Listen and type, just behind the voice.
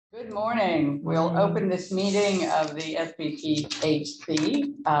Good morning. We'll open this meeting of the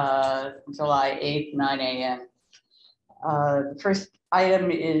SBPHC, July 8th, 9 a.m. The first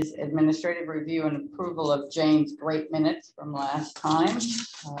item is administrative review and approval of Jane's great minutes from last time.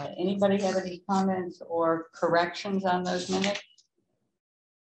 Anybody have any comments or corrections on those minutes?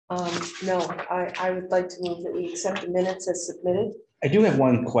 No, I would like to move that we accept the minutes as submitted. I do have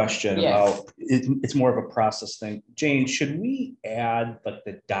one question Yes. about, it's more of a process thing. Jane, should we add like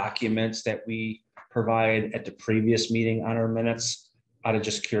the documents that we provide at the previous meeting on our minutes out of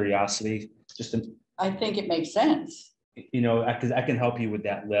just curiosity? I think it makes sense. Because I can help you with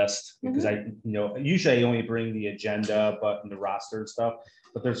that list because usually I only bring the agenda, but the roster and stuff,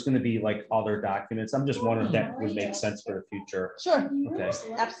 but there's going to be like other documents. I'm just wondering if that would make sense for the future. Sure. Okay.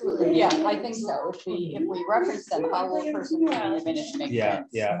 Absolutely. Yeah, I think so. If we reference them, how will person reading the minutes make sense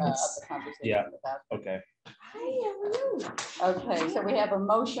of the conversation about. Okay. Okay, so we have a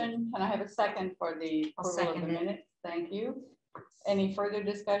motion. Can I have a second for the approval of the minutes? Thank you. Any further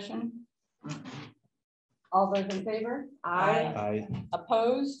discussion? All those in favor? Aye.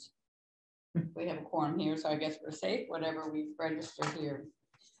 Opposed? We have a quorum here, so I guess we're safe, whatever we've registered here.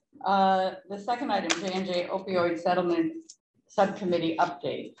 The second item, J&J opioid settlement subcommittee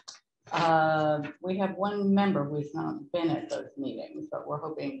update. We have one member who's not been at those meetings, but we're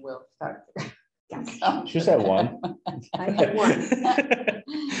hoping we'll start. Just that one. I had one.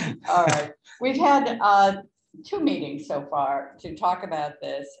 All right. We've had 2 meetings so far to talk about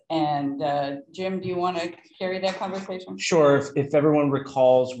this. And Jim, do you want to carry that conversation? Sure. If everyone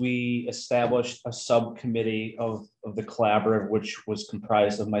recalls, we established a subcommittee of the collaborative, which was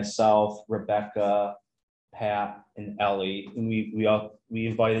comprised of myself, Rebecca, Pat, and Ellie. And we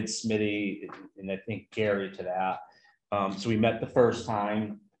invited Smitty and I think Gary to that. So we met the first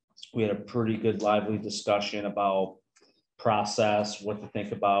time. We had a pretty good lively discussion about process, what to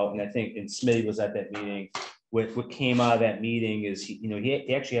think about. And I think, and Smitty was at that meeting. What came out of that meeting is,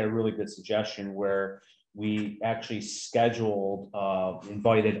 he actually had a really good suggestion where we actually scheduled,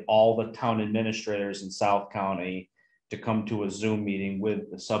 invited all the town administrators in South County to come to a Zoom meeting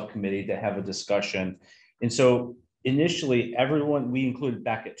with the subcommittee to have a discussion. And so initially everyone, we included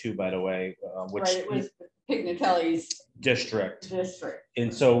Beckett too, by the way, which right, it was Pignatelli's district.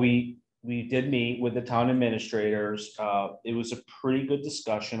 And so we did meet with the town administrators. It was a pretty good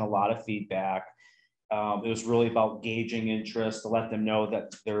discussion, a lot of feedback. It was really about gauging interest to let them know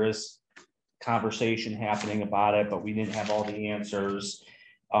that there is conversation happening about it, but we didn't have all the answers.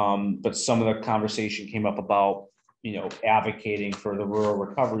 But some of the conversation came up about, advocating for the Rural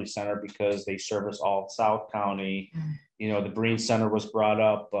Recovery Center because they service all of South County. The Breen Center was brought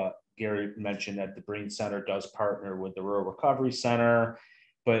up, but Gary mentioned that the Breen Center does partner with the Rural Recovery Center,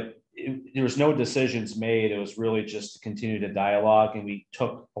 but there was no decisions made. It was really just to continue the dialogue. And we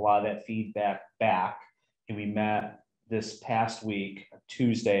took a lot of that feedback back and we met this past week,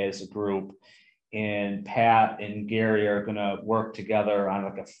 Tuesday, as a group. And Pat and Gary are going to work together on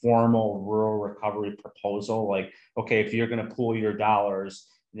like a formal rural recovery proposal. Like, okay, if you're going to pool your dollars,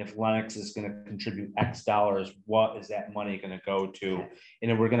 and if Lennox is going to contribute X dollars, what is that money going to go to?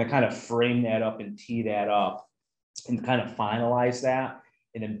 And then we're going to kind of frame that up and tee that up and kind of finalize that,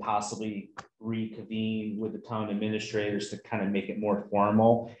 and then possibly reconvene with the town administrators to kind of make it more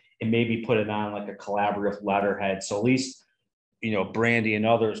formal and maybe put it on like a collaborative letterhead. So at least, Brandy and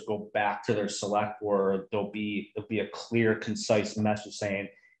others go back to their select board. There'll be a clear, concise message saying,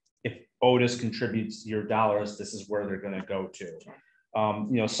 if Otis contributes your dollars, this is where they're going to go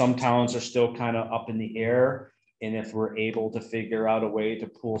to. Some towns are still kind of up in the air. And if we're able to figure out a way to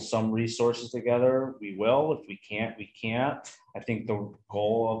pull some resources together, we will. If we can't, we can't. I think the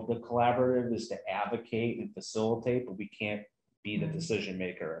goal of the collaborative is to advocate and facilitate, but we can't be the decision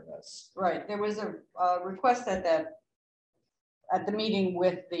maker in this. Right. There was a request at the meeting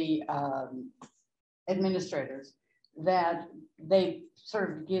with the administrators that they sort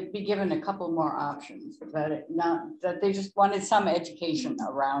of be given a couple more options, that they just wanted some education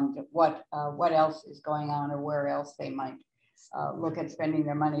around what else is going on or where else they might look at spending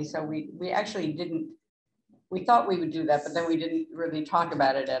their money. So we actually didn't. We thought we would do that, but then we didn't really talk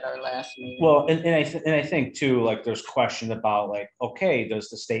about it at our last meeting. Well, and I think too, like there's question about like, okay, does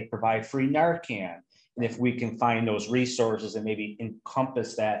the state provide free Narcan? And if we can find those resources and maybe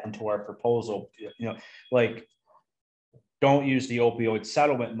encompass that into our proposal, like don't use the opioid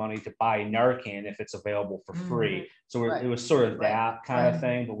settlement money to buy Narcan if it's available for free. So it was sort of that kind of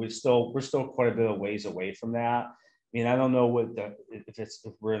thing, but we're still quite a bit of ways away from that. I mean, I don't know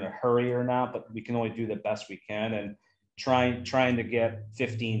if we're in a hurry or not, but we can only do the best we can. And trying to get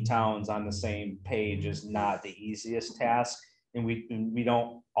 15 towns on the same page is not the easiest task. and we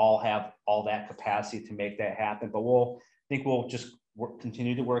don't all have all that capacity to make that happen, but we'll just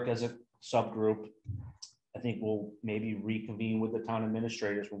continue to work as a subgroup. I think we'll maybe reconvene with the town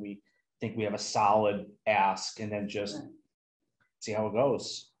administrators when we think we have a solid ask, and then just see how it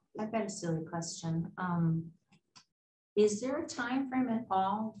goes. I've got a silly question. Is there a time frame at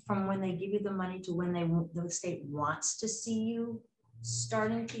all from when they give you the money to when the state wants to see you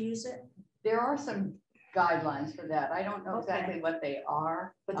starting to use it? There are some guidelines for that. I don't know exactly what they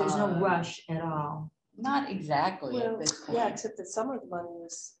are. But there's no rush at all. Not exactly at Well, this point. yeah, except that some of the money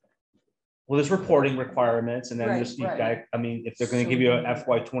was, Well, there's reporting requirements, and then Right, just, you right. got, I mean, if they're gonna give you a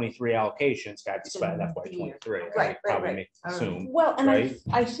FY23 allocation, it's gotta be spent in FY23. Right, Probably right. make- All right. assume. Well, and Right.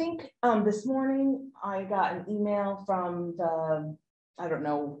 I think this morning I got an email from I don't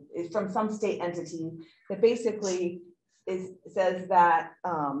know, it's from some state entity that basically says that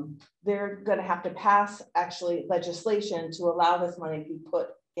they're gonna have to pass actually legislation to allow this money to be put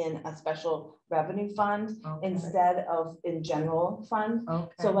in a special revenue fund instead of in general fund.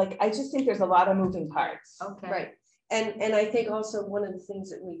 Okay. So like, I just think there's a lot of moving parts. Okay. right. And I think also one of the things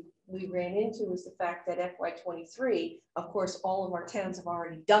that we ran into was the fact that FY23, of course, all of our towns have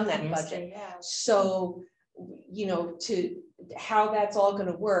already done that Yes, budget. they have. So, you know, to how that's all going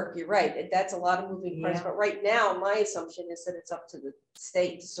to work, you're right. That's a lot of moving parts. Yeah. But right now, my assumption is that it's up to the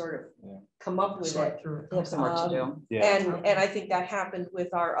state to sort of come up with it. Sort through it. They have some work to do. Yeah. And I think that happened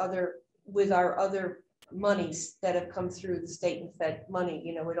with our other monies that have come through the state and Fed money.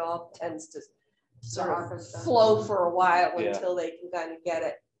 You know, it all tends to sort of flow for a while Yeah. until they can kind of get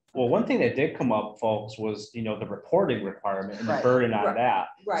it. Well, one thing that did come up, folks, was, the reporting requirement and the Right. burden on Right. that.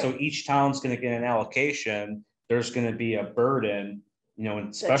 Right. So each town's gonna get an allocation, there's gonna be a burden, and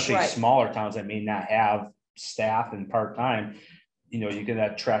especially right. smaller towns that may not have staff and part-time. You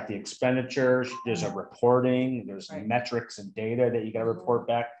can track the expenditures, there's a reporting, there's Right. metrics and data that you gotta report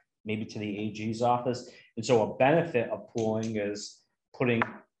back, maybe to the AG's office. And so a benefit of pooling is putting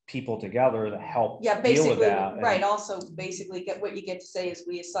people together to help Yeah, deal with basically, that. And- right. Also, basically, what you get to say is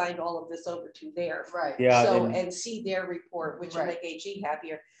we assigned all of this over to there. Right. Yeah. So, and- and see their report, which will Right. make AG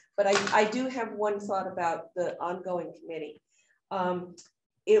happier. But I do have one thought about the ongoing committee.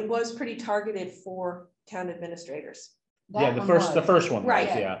 It was pretty targeted for town administrators, Yeah, the first one, Right.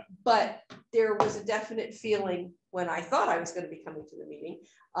 was, yeah. but there was a definite feeling when I thought I was going to be coming to the meeting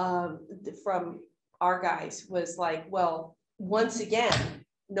from our guys was like, well, once again,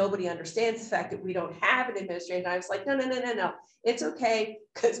 nobody understands the fact that we don't have an administrator. And I was like, no, it's okay,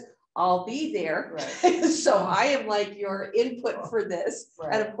 because I'll be there. Right. So I am like your input for this.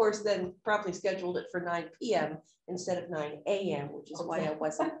 Right. And of course, then promptly scheduled it for 9 p.m. instead of 9 a.m., which is why I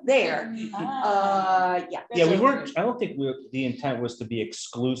wasn't there. Yeah. Yeah, we So- weren't, I don't think the intent was to be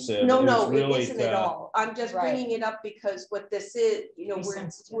exclusive. No, It was it really isn't at all. I'm just Right. bringing it up because what this is, Be we're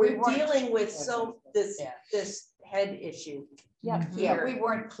sensitive. We weren't- dealing with Yeah. this head issue. Yeah. Yeah, we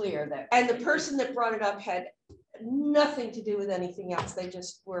weren't clear that. And the person that brought it up had nothing to do with anything else. They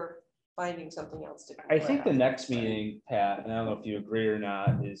just were finding something else to. I think the next meeting, Pat, and I don't know if you agree or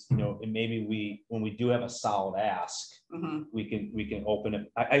not, is, and maybe when we do have a solid ask, Mhm. we can open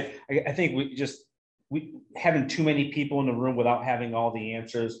it. I think we having too many people in the room without having all the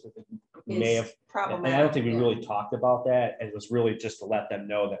answers may have. And I don't think we yeah. really talked about that. It was really just to let them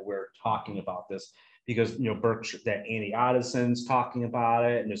know that we're talking about this, because, Berkshire, that Andy Addison's talking about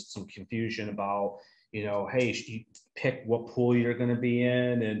it, and there's some confusion about, hey, you pick what pool you're gonna be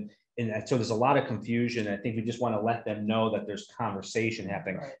in, and so there's a lot of confusion. I think we just want to let them know that there's conversation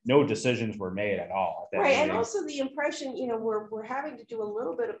happening. Right. No decisions were made at all. At that Right, and meeting. also the impression, we're having to do a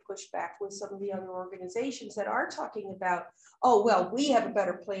little bit of pushback with some of the other organizations that are talking about, oh, well, we have a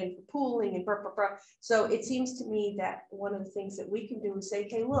better plan for pooling and blah, blah, blah. So it seems to me that one of the things that we can do is say,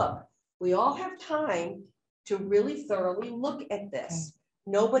 hey, look, we all have time to really thoroughly look at this.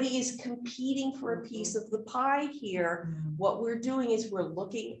 Nobody is competing for a piece of the pie here. What we're doing is we're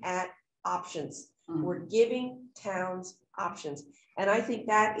looking at options. Mhm. We're giving towns options. And I think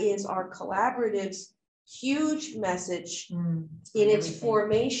that is our collaborative's huge message in its Everything.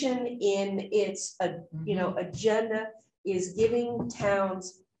 formation, in its agenda, is giving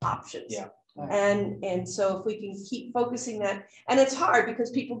towns options. Yeah. And so if we can keep focusing that, and it's hard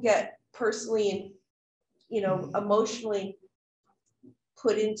because people get personally and emotionally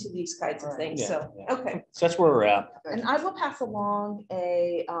put into these kinds of Right. things. Yeah, So yeah. okay. So that's where we're at. And I will pass along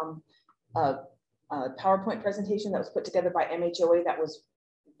a PowerPoint presentation that was put together by MHOA that was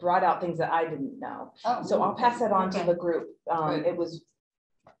brought out things that I didn't know. Oh, So I'll pass that on to Okay. the group. Good. It was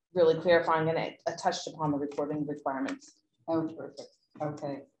really clarifying, and it touched upon the reporting requirements. Oh, perfect.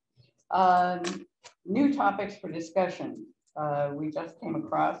 Okay. New topics for discussion. We just came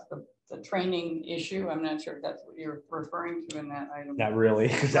across the training issue. I'm not sure if that's what you're referring to in that item. Not really,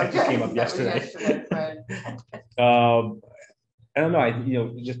 because that just came up yesterday. Right. I don't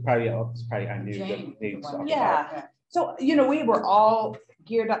know. Just probably I knew Jane, that they'd talk Yeah. about. So, we were all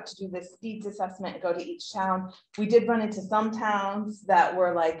geared up to do this needs assessment and go to each town. We did run into some towns that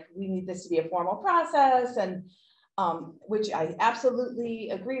were like, we need this to be a formal process, and which I absolutely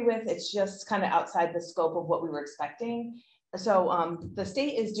agree with. It's just kind of outside the scope of what we were expecting. So the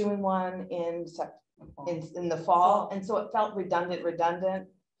state is doing one in the fall, and so it felt redundant.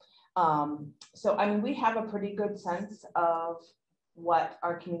 So I mean, we have a pretty good sense of what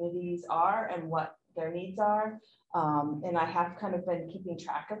our communities are and what their needs are. And I have kind of been keeping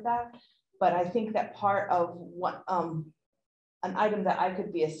track of that. But I think that part of what an item that I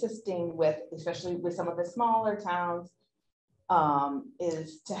could be assisting with, especially with some of the smaller towns,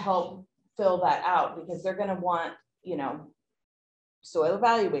 is to help fill that out, because they're going to want, soil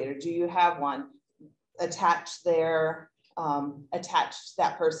evaluator. Do you have one? Attach that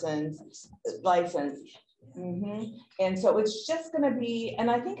person's license. And so it's just going to be, and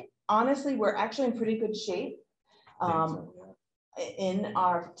I think honestly, we're actually in pretty good shape in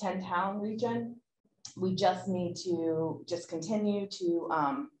our 10-town region. We just need to continue to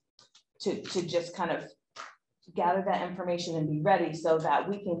just kind of gather that information and be ready so that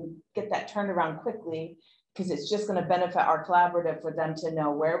we can get that turned around quickly, because it's just going to benefit our collaborative for them to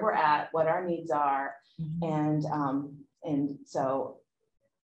know where we're at, what our needs are. And so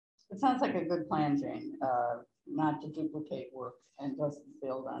it sounds like a good plan, Jane, not to duplicate work and doesn't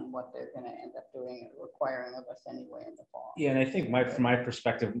build on what they're going to end up doing and requiring of us anyway in the fall. Yeah, and I think from my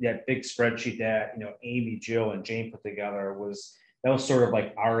perspective, that big spreadsheet that Amy, Jill, and Jane put together was sort of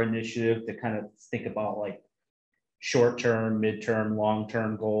like our initiative to kind of think about like short-term, midterm,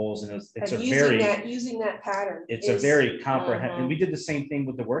 long-term goals, and it's using that pattern. It's a very comprehensive. And we did the same thing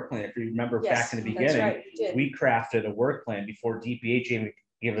with the work plan. If you remember back in the beginning, we crafted a work plan before DPH even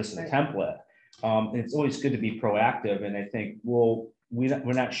gave us a template. And it's always good to be proactive. And I think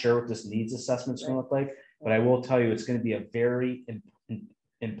we're not sure what this needs assessment is going to look like, but I will tell you it's going to be a very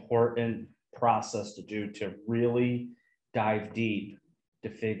important process to do, to really dive deep to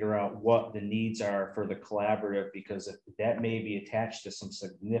figure out what the needs are for the collaborative, because that may be attached to some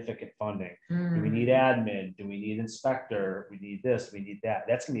significant funding. Do we need admin? Do we need inspector? We need this, we need that.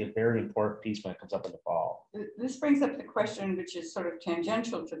 That's going to be a very important piece when it comes up in the fall. This brings up the question, which is sort of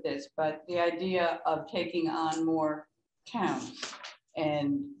tangential to this, but the idea of taking on more towns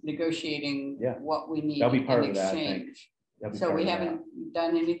and negotiating what we need. That'll be part in of that, I exchange. think. So we haven't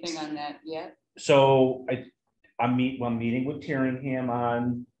done anything on that yet? So I'm meeting with Tyringham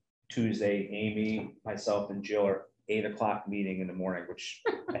on Tuesday. Amy, myself, and Jill are 8 o'clock meeting in the morning, which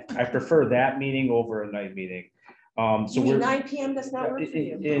I prefer that meeting over a night meeting. So we're 9 p.m. Does not work for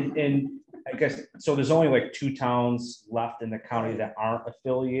you. And I guess so. There's only like 2 towns left in the county that aren't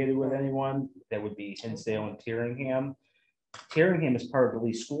affiliated with anyone. That would be Hinsdale and Tyringham. Tyringham is part of the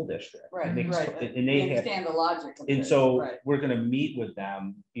Lee School District, right? And they understand the logic. And so we're going to meet with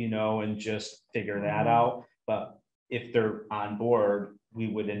them, and just figure that out. But if they're on board, we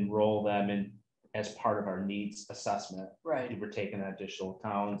would enroll them in as part of our needs assessment. Right. If we're taking additional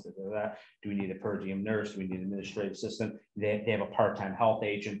towns, do we need a per diem nurse? Do we need an administrative assistant? They have a part-time health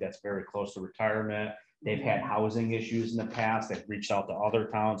agent that's very close to retirement. They've had housing issues in the past. They've reached out to other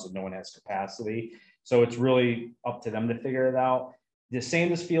towns and no one has capacity. So it's really up to them to figure it out. The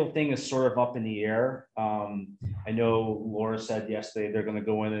Sandusfield thing is sort of up in the air. I know Laura said yesterday they're going to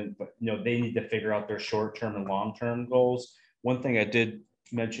go in but they need to figure out their short-term and long-term goals. One thing I did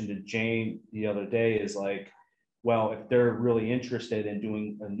mention to Jane the other day is like, well, if they're really interested in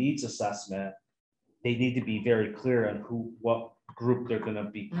doing a needs assessment, they need to be very clear on what group they're going to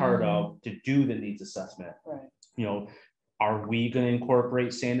be part of to do the needs assessment. Right. Are we going to incorporate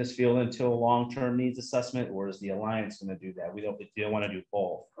Sandusfield into a long-term needs assessment, or is the Alliance going to do that? We don't want to do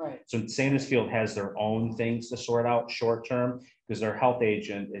both. Right. So Sandusfield has their own things to sort out short-term, because their health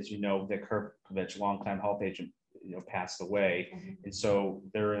agent, as you know, Vic Herkovich, longtime health agent, passed away. And so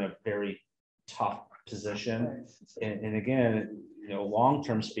they're in a very tough position. And again,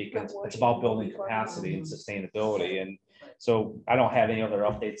 long-term speaking, it's about building capacity and sustainability. And so I don't have any other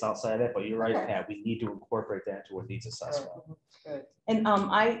updates outside of it, but you're right, Pat, we need to incorporate that into a needs assessment. Good. And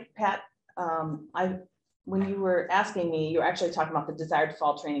Pat, when you were asking me, you were actually talking about the desired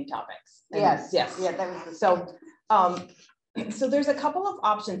fall training topics. And yes. Yeah, that was so there's a couple of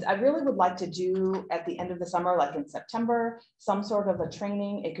options. I really would like to do at the end of the summer, like in September, some sort of a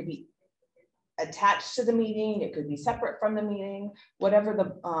training. It could be attached to the meeting. It could be separate from the meeting, whatever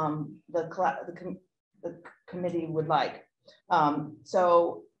the committee would like.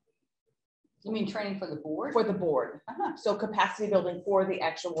 So You mean training for the board? for the board. Uh-huh. So capacity building for the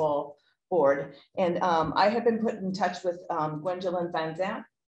actual board. And I have been put in touch with Gwendolyn Van Zandt,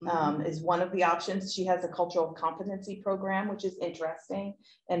 is one of the options. She has a cultural competency program, which is interesting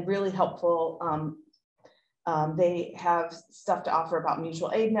and really helpful. They have stuff to offer about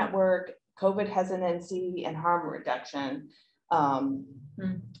mutual aid network, COVID hesitancy, and harm reduction.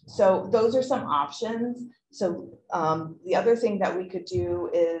 So those are some options. So the other thing that we could do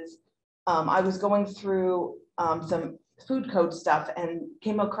is I was going through some food code stuff and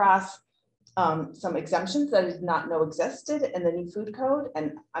came across some exemptions that I did not know existed in the new food code.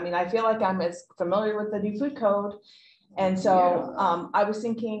 And I mean, I feel like I'm as familiar with the new food code. And so I was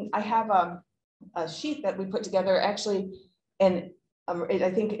thinking, I have a sheet that we put together actually, and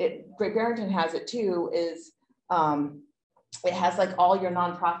I think Great Barrington has it too, is it has like all your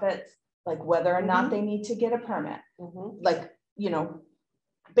nonprofits, like whether or not they need to get a permit, like, you know,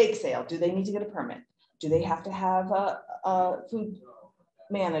 bake sale, do they need to get a permit? Do they have to have a food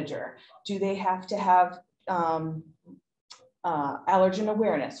manager? Do they have to have allergen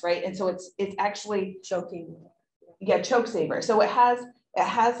awareness, right? And so it's actually choking, choke saver. So it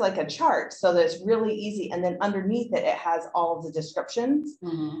has like a chart so that it's really easy, and then underneath it has all of the descriptions.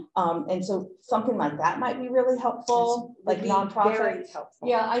 And so something like that might be really helpful, like nonprofits.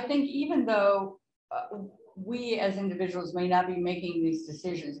 Yeah, I think even though we as individuals may not be making these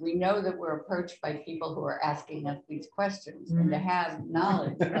decisions, we know that we're approached by people who are asking us these questions, and to have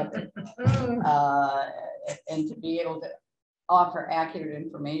knowledge of it and to be able to offer accurate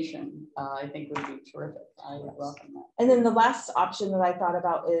information, I think would be terrific. I would welcome that. And then the last option that I thought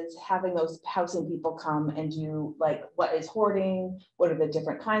about is having those housing people come and do like, what is hoarding? What are the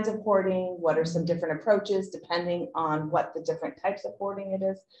different kinds of hoarding? What are some different approaches depending on what the different types of hoarding it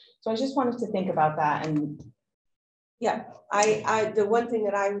is? So I just wanted to think about that. And yeah, the one thing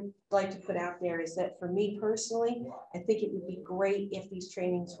that I would like to put out there is that for me personally, I think it would be great if these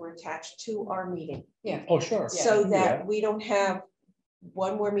trainings were attached to our meeting. Yeah. Oh, sure. So that we don't have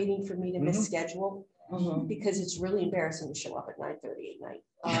one more meeting for me to miss schedule, because it's really embarrassing to show up at 9:30 at night.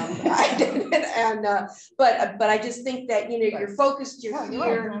 But I just think that, you know, you're focused, you're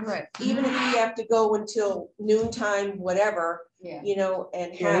here, even if we have to go until noontime, whatever, you know,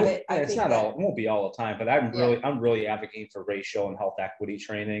 and have it. I it's think not all, it won't be all the time, but I'm really advocating for racial and health equity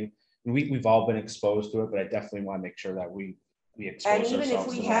training. We've all been exposed to it, but I definitely want to make sure that we expose and even ourselves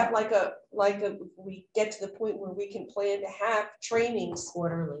if we to have that. we get to the point where we can plan to have trainings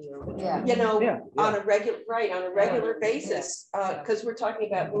quarterly or whatever, you know, on a regular basis, because we're talking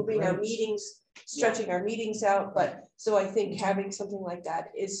about moving our meetings, stretching our meetings out. But so I think having something like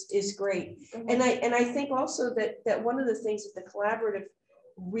that is great. And I think also that one of the things that the collaborative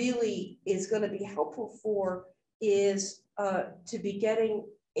really is going to be helpful for is to be getting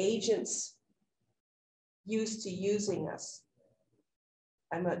agents used to using us.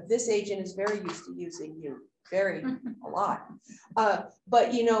 This agent is very used to using you, a lot.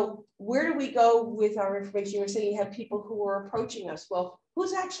 But you know, where do we go with our information? You're saying you have people who are approaching us. Well,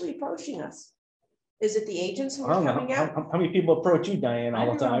 who's actually approaching us? Is it the agents who are coming out? How many people approach you, Diane,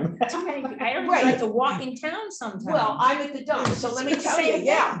 all the time? Too many. I don't even like to walk in town sometimes. Well, I'm at the dump, so let me tell you,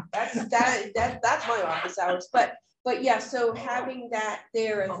 that's my office hours. But yeah, so having that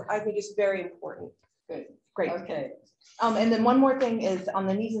there, I think is very important. Good. Great. Okay. And then one more thing is on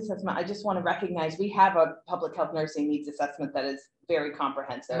the needs assessment, I just want to recognize we have a public health nursing needs assessment that is very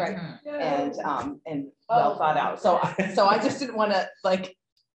comprehensive, and well thought out. So I just didn't want to, like,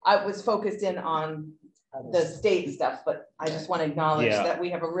 I was focused in on the state stuff, but I just want to acknowledge that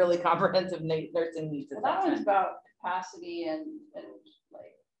we have a really comprehensive nursing needs assessment. That one's about capacity and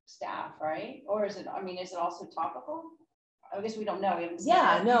like staff, right? Or is it? I mean, is it also topical? I guess we don't know. We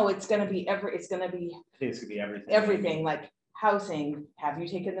No, it's going to be everything. Everything, like housing. Have you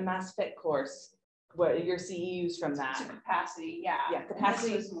taken the Mass Fit course? What are your CEUs from that? Capacity,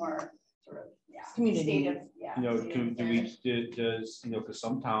 capacity is more sort of community. You know, does you know, because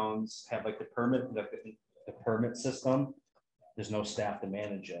some towns have like the permit system. There's no staff to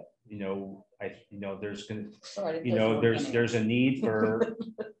manage it. You know, there's there's a need for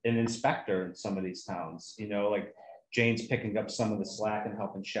an inspector in some of these towns. You know, like Jane's picking up some of the slack and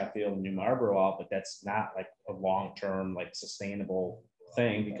helping Sheffield and New Marlborough out, but that's not like a long-term, like sustainable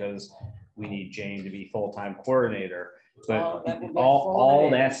thing, because we need Jane to be full-time coordinator. But all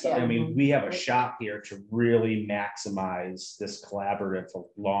that stuff, I mean, we have a shot here to really maximize this collaborative for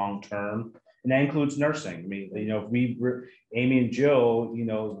long-term, and that includes nursing. I mean, you know, Amy and Jill, you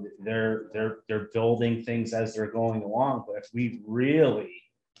know, they're building things as they're going along, but if we really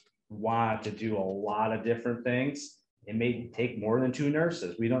want to do a lot of different things, it may take more than 2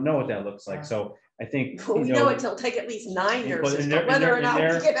 nurses. We don't know what that looks like. So I think, Well, we know it'll take at least 9 nurses, but whether or not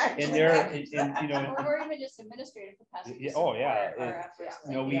we can actually manage that. you know, Or even just administrative capacity. Yeah, oh, yeah, support our efforts.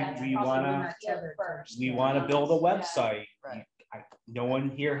 you know, Like, we wanna, first, we you want to know, build a yeah. website. Right. No one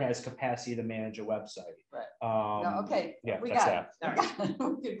here has capacity to manage a website. Right. Um, No, okay, yeah, we that's got it. We got it.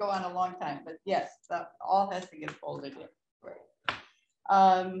 We could go on a long time, but yes, that all has to get folded in. Right.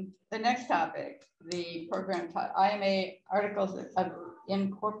 The next topic, the program, IMA articles of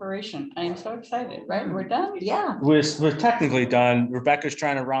incorporation. I am so excited, right? We're done? Yeah. We're technically done. Rebecca's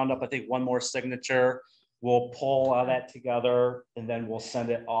trying to round up, I think, one more signature. We'll pull all that together and then we'll send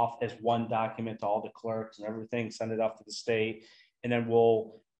it off as one document to all the clerks and everything, send it off to the state. And then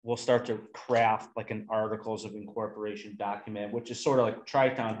we'll start to craft like an articles of incorporation document, which is sort of like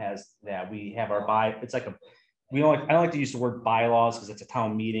Tri-Town has that. We have our it's like I don't like to use the word bylaws because it's a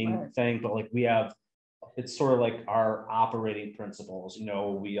town meeting thing, but like we have, it's sort of like our operating principles. You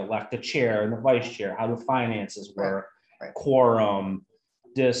know, we elect a chair and the vice chair, how do finances work, quorum,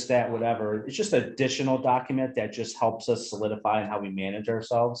 this, that, whatever. It's just an additional document that just helps us solidify how we manage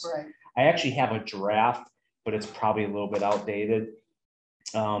ourselves. Right. I actually have a draft, but it's probably a little bit outdated.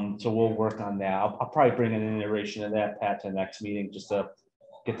 So we'll work on that. I'll probably bring an iteration of that, Pat, to the next meeting just to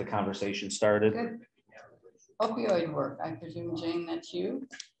get the conversation started. Good. Opioid work, I presume, Jane, that's you?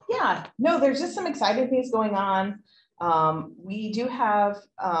 Yeah, no, there's just some exciting things going on. We do have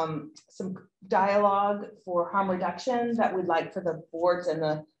some dialogue for harm reduction that we'd like for the boards and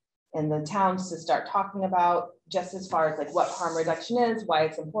the towns to start talking about, just as far as like what harm reduction is, why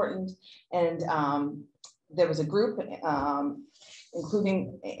it's important. And there was a group,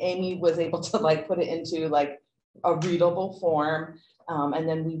 including Amy, was able to like put it into like a readable form. And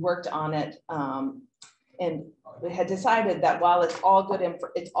then we worked on it. And we had decided that while it's all good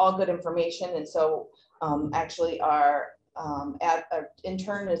information, and so actually our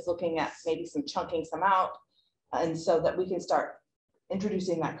intern is looking at maybe chunking some out, and so that we can start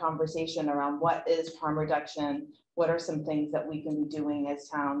introducing that conversation around what is harm reduction, what are some things that we can be doing as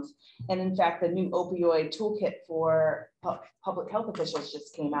towns. And in fact, the new opioid toolkit for public health officials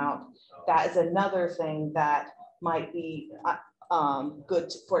just came out. That is another thing that might be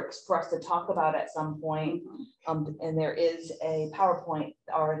good for us to talk about at some point. And there is a PowerPoint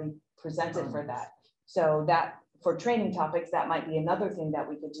already presented for that. So that for training topics, that might be another thing that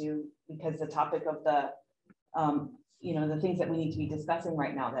we could do, because the topic of the, the things that we need to be discussing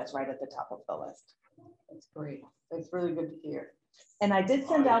right now, that's right at the top of the list. That's great. That's really good to hear. And I did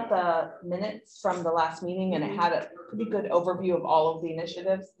send out the minutes from the last meeting, and it had a pretty good overview of all of the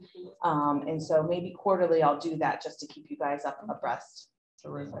initiatives. And so maybe quarterly I'll do that just to keep you guys abreast.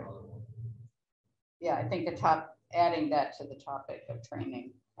 Terrific. Yeah, I think adding that to the topic of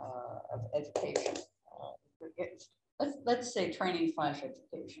training, of education. Let's say training /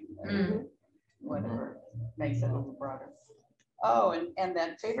 education. Mm-hmm. Whatever makes it a little broader. Oh, and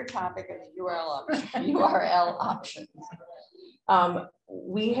that favorite topic is URL options.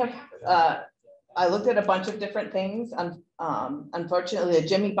 We have, I looked at a bunch of different things. Unfortunately, the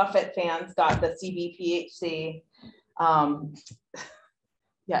Jimmy Buffett fans got the CBPHC.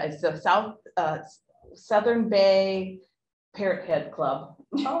 Yeah, it's the Southern Bay Parrot Head Club.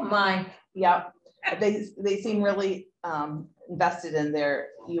 Oh my. Yeah, they seem really invested in their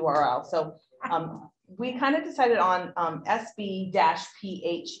URL. So we kind of decided on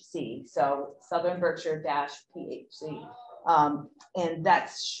SB-PHC, so Southern Berkshire-PHC. And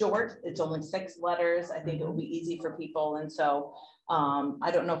that's short. It's only 6 letters. I think it will be easy for people. And so I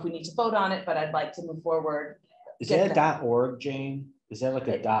don't know if we need to vote on it, but I'd like to move forward. Is that a .org, Jane? Is that like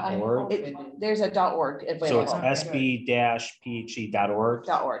a .org? There's a .org available. So it's sb-phc.org.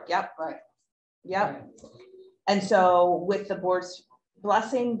 .org. Yep. Right. Yep. Right. And so with the board's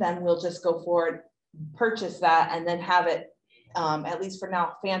blessing, then we'll just go forward, purchase that, and then have it, at least for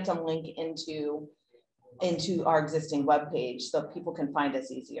now, phantom link into our existing webpage so people can find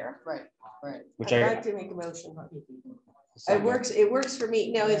us easier. Right. Which I'd like to make a motion. It works for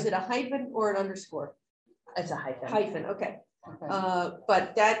me. Now, is it a hyphen or an underscore? It's a hyphen. Hyphen, okay. Okay.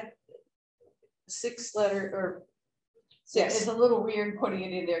 But that 6 letter or 6. Yeah, it's a little weird putting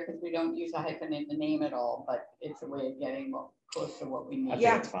it in there because we don't use a hyphen in the name at all, but it's a way of getting close to what we need. I think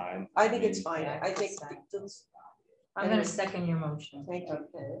Yeah. it's fine. I think it's fine. Yeah, I think I'm going to second your motion. thank you.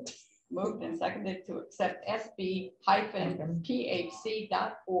 Okay. Moved and seconded to accept sb-phc.org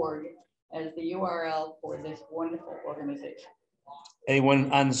as the URL for this wonderful organization.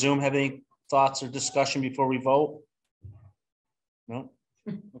 Anyone on Zoom have any thoughts or discussion before we vote? No?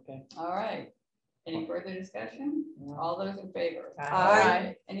 Okay. All right. Any further discussion? All those in favor?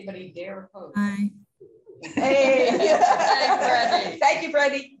 Aye. Anybody dare oppose? Aye. Hey, Freddie. thank you,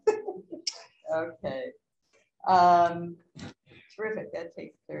 Freddie. Okay. Terrific, that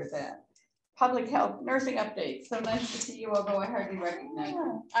takes care of that. Public health nursing update. So nice to see you, although I hardly recognize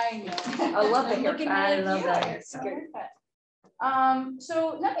you. I know. I love the I'm looking haircut. at I love you. that. It's It's good.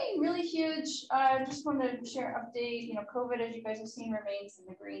 So nothing really huge. Just wanted to share an update. You know, COVID, as you guys have seen, remains in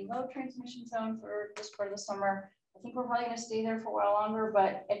the green low transmission zone for this part of the summer. I think we're probably going to stay there for a while longer,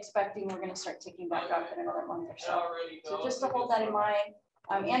 but expecting we're going to start ticking back up in another month or so. So just to hold that in mind.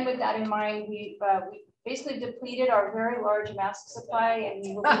 And with that in mind, we basically depleted our very large mask supply, and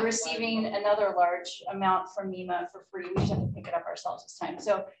we will be receiving another large amount from MEMA for free. We just have to pick it up ourselves this time.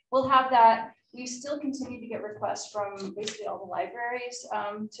 So we'll have that. We still continue to get requests from basically all the libraries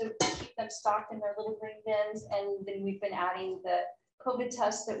to keep them stocked in their little green bins. And then we've been adding the COVID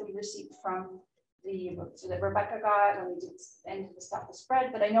tests that we received from that Rebecca got when we did end of the stop the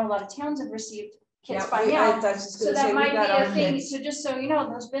spread. But I know a lot of towns have received kits by now. So that might be a thing. So just so you know,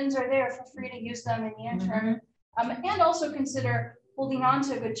 those bins are there for free to use them in the interim. And also consider holding on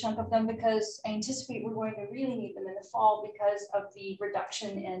to a good chunk of them, because I anticipate we're going to really need them in the fall because of the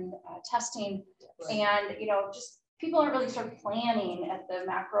reduction in testing. And, you know, just people aren't really sort of planning at the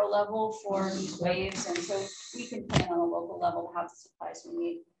macro level for these waves. And so we can plan on a local level to have the supplies we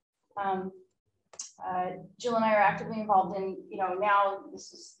need. Jill and I are actively involved in, you know, now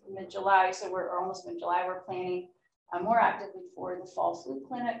this is mid-July, so we're almost mid-July, we're planning more actively for the fall flu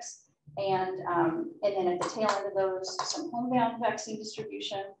clinics. And then at the tail end of those, some homebound vaccine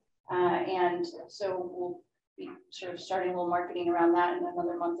distribution. And so we'll be sort of starting a little marketing around that in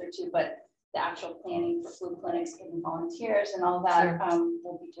another month or two, but the actual planning for flu clinics, getting volunteers and all that,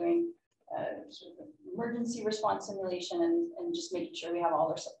 we'll be doing sort of emergency response simulation and just making sure we have all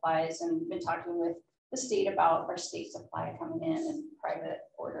our supplies, and been talking with the state about our state supply coming in and private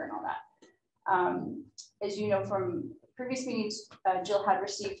order and all that. As you know from previous meetings, Jill had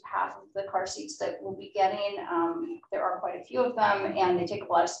received half of the car seats that we'll be getting. There are quite a few of them and they take up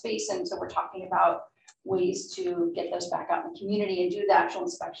a lot of space. And so we're talking about ways to get those back out in the community and do the actual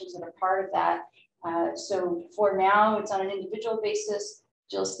inspections that are part of that. So for now, it's on an individual basis.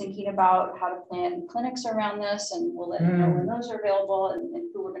 Jill's thinking about how to plan clinics around this, and we'll let you know when those are available and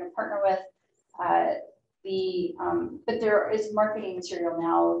who we're going to partner with. But there is marketing material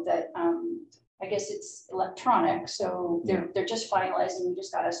now that I guess it's electronic, so they're just finalizing. We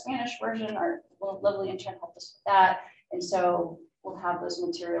just got a Spanish version. Our lovely intern helped us with that, and so we'll have those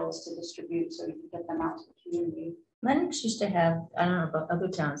materials to distribute so we can get them out to the community. Lennox used to have, I don't know about other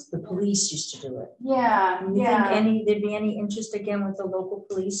towns, the police used to do it. Yeah, Do you think there'd be any interest again with the local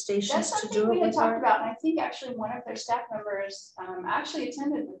police stations that's to something do we it had with talked her? about, and I think actually one of their staff members actually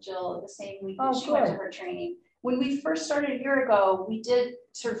attended with Jill the same week that Oh, she went to good. her training. When we first started a year ago, we did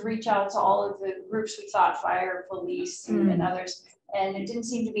sort of reach out to all of the groups we thought, fire, police, and others, and it didn't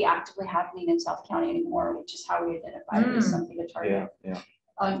seem to be actively happening in South County anymore, which is how we identified it as something to target.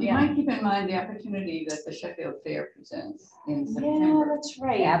 You might keep in mind the opportunity that the Sheffield Fair presents in Yeah, September. that's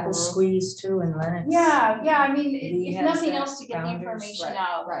right. Apple squeeze too in Lennox. Yeah, I mean, Lee if has nothing that, else, to get the Founders. information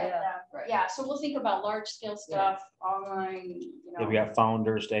out. Right. But, yeah, so we'll think about large scale stuff, online, you know. Yeah, we got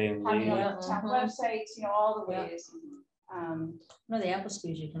Founders Day in Having Lee. on the town websites, you know, all the Yeah. ways. No, the apple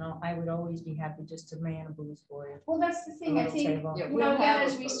squeeze, I would always be happy just to man a booth for you. Well, that's the thing, I little think, table. Yeah, you we'll know, again, have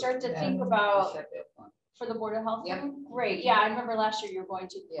as a we booth start to at think the about Sheffield one. for the Board of Health. Yep. thing, great, yeah, I remember last year you were going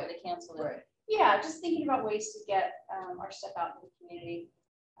to before they canceled it. Right. Yeah, just thinking about ways to get our stuff out in the community.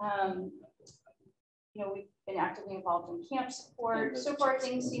 You know, we've been actively involved in camp support. So far,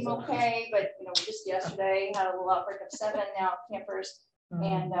 things seem okay, but you know, just yesterday had a little outbreak of 7 now campers,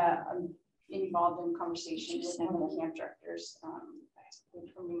 and I'm involved in conversations with one of the camp directors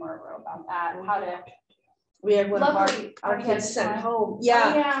from New Marlboro about that. How to We had one of Luckily, our we kids had sent time. home.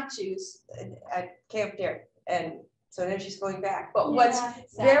 yeah. She's at camp there, and so then she's going back. But what's exactly.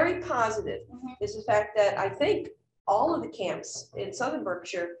 very positive Mhm. is the fact that I think all of the camps in southern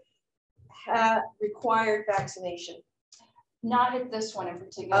Berkshire have required vaccination. Not at this one in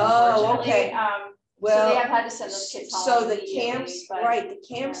particular. Oh, unfortunately. okay. So Well, they have had to send those kids home. so the immediately, camps, but right, the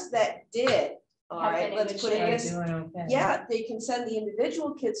camps that did, all Have right, been in let's good put it shape. They're this, doing okay. yeah, they can send the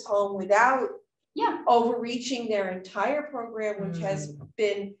individual kids home without Yeah. overreaching their entire program, which has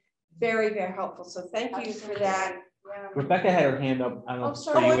been very, very helpful. So thank you for that. Yeah. Rebecca had her hand up. I don't know Oh, if it's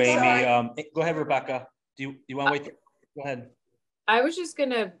for sorry. you, Oh, I'm Amy. Go ahead, Rebecca. Do you want to wait? Go ahead. I was just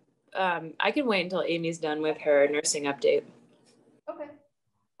gonna, I can wait until Amy's done with her nursing update. Okay.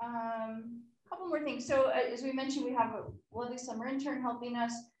 Couple more things. So as we mentioned, we have a lovely summer intern helping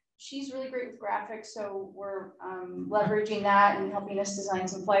us. She's really great with graphics, so we're leveraging that and helping us design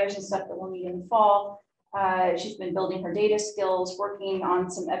some flyers and stuff that we'll need in the fall. She's been building her data skills, working on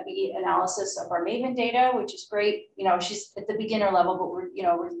some epi analysis of our Maven data, which is great. You know, she's at the beginner level, but we're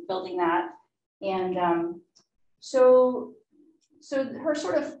building that. And so her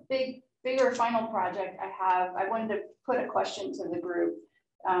sort of bigger final project I wanted to put a question to the group.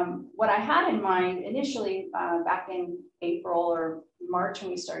 What I had in mind initially back in April or March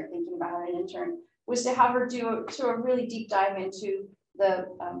when we started thinking about an intern was to have her do a sort of really deep dive into the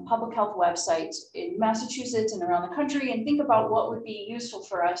public health websites in Massachusetts and around the country and think about what would be useful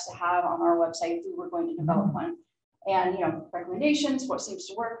for us to have on our website if we were going to develop one. And, you know, recommendations, what seems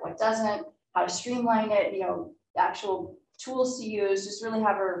to work, what doesn't, how to streamline it, you know, actual tools to use, just really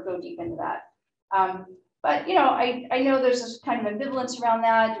have her go deep into that. But, you know, I know there's this kind of ambivalence around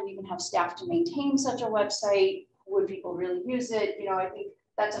that. Do we even have staff to maintain such a website? Would people really use it? You know, I think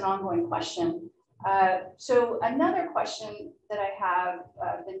that's an ongoing question. So another question that I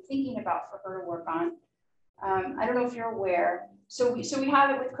have been thinking about for her to work on, I don't know if you're aware, so we have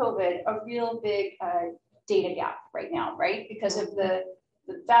it with COVID, a real big data gap right now, right? Because of the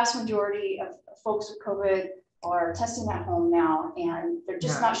vast majority of folks with COVID are testing at home now, and they're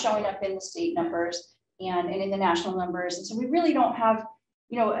just not showing up in the state numbers and in the national numbers. And so we really don't have,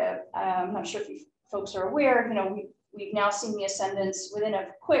 you know, I'm not sure if you folks are aware, you know, we've now seen the ascendance within a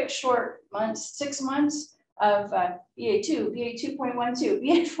quick, short months, 6 months of BA2, BA2.12,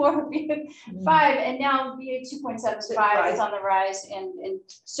 BA4, BA5, and now BA2.75 is on the rise, and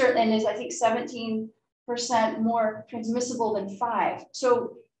certainly is, I think, 17% more transmissible than 5.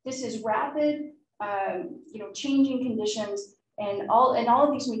 So this is rapid, you know, changing conditions, and all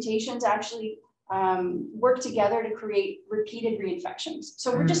of these mutations actually work together to create repeated reinfections.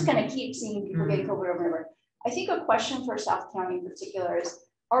 So we're just going to keep seeing people get COVID over and over. I think a question for South County in particular is,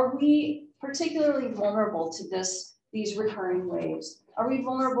 are we particularly vulnerable to these recurring waves? Are we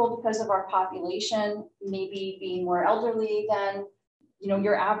vulnerable because of our population maybe being more elderly than, you know,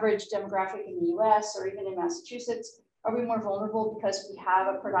 your average demographic in the US or even in Massachusetts? Are we more vulnerable because we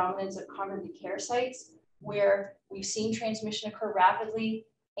have a predominance of congregate care sites where we've seen transmission occur rapidly?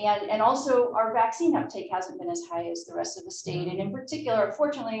 And also our vaccine uptake hasn't been as high as the rest of the state. And in particular,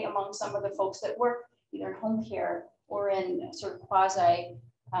 unfortunately, among some of the folks that work either in home care or in sort of quasi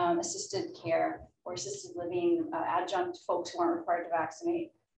assisted care or assisted living, adjunct folks who aren't required to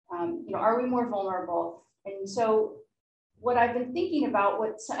vaccinate, you know, are we more vulnerable? And so what I've been thinking about,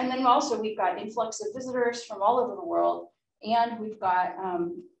 and then also we've got influx of visitors from all over the world, and we've got,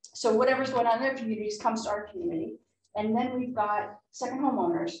 so whatever's going on in their communities comes to our community. And then we've got second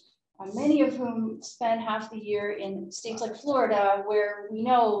homeowners, many of whom spend half the year in states like Florida, where we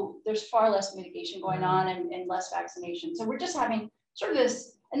know there's far less mitigation going on and less vaccination. So we're just having sort of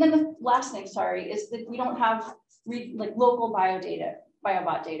this, and then the last thing, sorry, is that we don't have like local biobot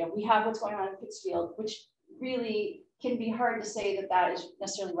data. We have what's going on in Pittsfield, which really can be hard to say that that is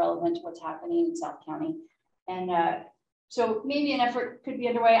necessarily relevant to what's happening in South County. And so maybe an effort could be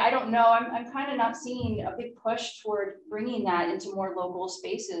underway. I don't know. I'm kind of not seeing a big push toward bringing that into more local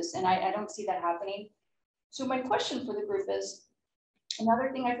spaces, and I don't see that happening. So my question for the group is, another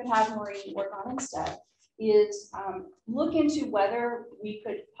thing I could have Maureen work on instead is look into whether we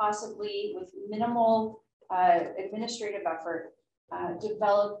could possibly, with minimal administrative effort,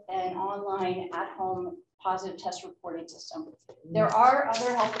 develop an online at-home positive test reporting system. There are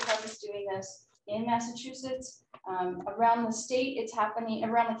other health departments doing this in Massachusetts. Around the state, it's happening,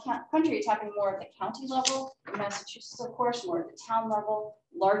 around the country, it's happening more at the county level. In Massachusetts, of course, more at the town level,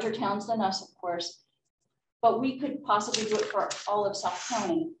 larger towns than us, of course. But we could possibly do it for all of South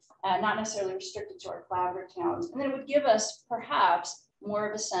County, not necessarily restricted to our collaborative towns. And then it would give us perhaps more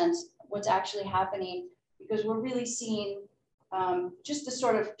of a sense of what's actually happening, because we're really seeing just the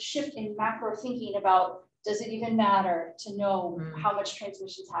sort of shift in macro thinking about, does it even matter to know how much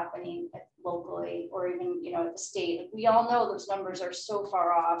transmission is happening locally or even, you know, at the state? We all know those numbers are so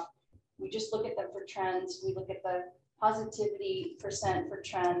far off. We just look at them for trends. We look at the positivity percent for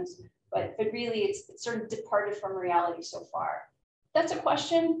trends, but really it's sort of departed from reality so far. That's a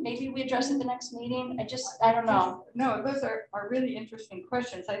question. Maybe we address it the next meeting. I don't know. No, those are really interesting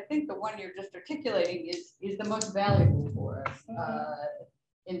questions. I think the one you're just articulating is the most valuable for us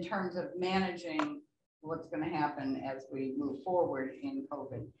in terms of managing what's going to happen as we move forward in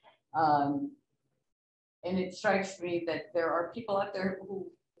COVID. And it strikes me that there are people out there who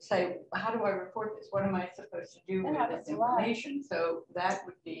say, how do I report this? What am I supposed to do with this information? So that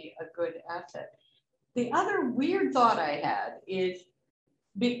would be a good asset. The other weird thought I had is,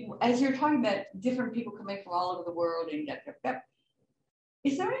 as you're talking about different people coming from all over the world and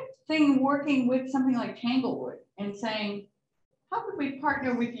is there anything working with something like Tanglewood and saying, how could we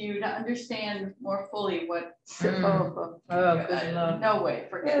partner with you to understand more fully what? good luck. No way,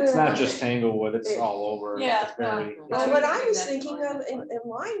 forget it. It's not just Tanglewood, it's all over. Yeah. It's very- Well, what I was That's thinking fine. of in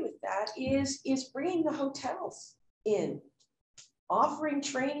line with that is bringing the hotels in, offering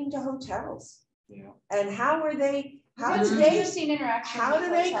training to hotels. Yeah. And how are they, how It's do an they, interesting interaction. how with do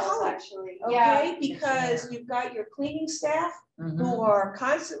they hotels, cope? actually? Yeah. okay, because you've got your cleaning staff who are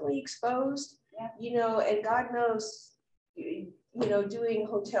constantly exposed, Yeah. you know, and God knows, you know, doing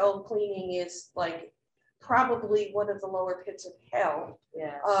hotel cleaning is like probably one of the lower pits of hell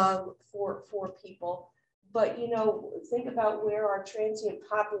Yeah. for people. But, you know, think about where our transient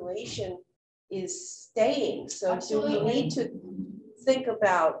population is staying. So do we Absolutely. need to think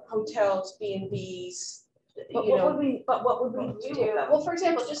about hotels, B&Bs, But you what know? would we do with them? Well, for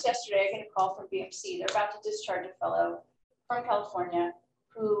example, just yesterday, I get a call from BMC. They're about to discharge a fellow from California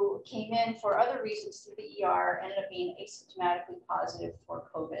who came in for other reasons to the ER, ended up being asymptomatically positive for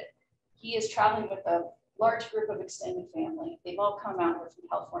COVID. He is traveling with a large group of extended family. They've all come out here from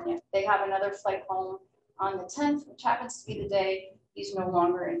California. They have another flight home on the 10th, which happens to be the day he's no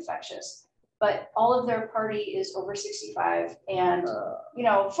longer infectious. But all of their party is over 65 and, you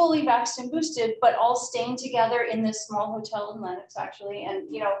know, fully vaxxed and boosted, but all staying together in this small hotel in Lenox, actually. And,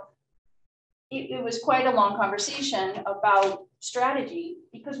 you know, it was quite a long conversation about strategy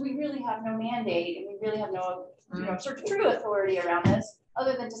because we really have no mandate and we really have no, you know, sort of true authority around this,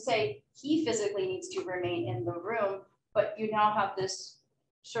 other than to say he physically needs to remain in the room, but you now have this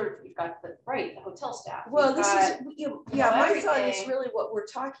sort of, you've got the hotel staff. Well, this is, yeah, my thought is everything. really what we're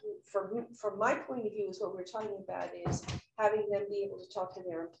talking, from my point of view, is what we're talking about is having them be able to talk to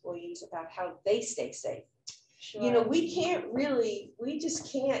their employees about how they stay safe. You know, we can't really, we just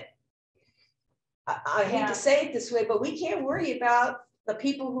can't, I hate to say it this way, but we can't worry about the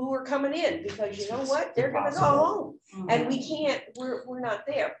people who are coming in because you know what, they're gonna go home. And we can't, we're not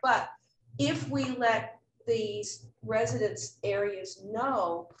there. But if we let these residence areas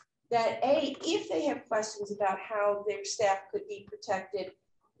know that if they have questions about how their staff could be protected,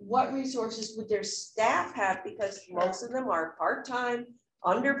 what resources would their staff have? Because most of them are part-time,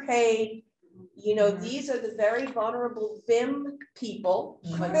 underpaid. You know, these are the very vulnerable VIM people.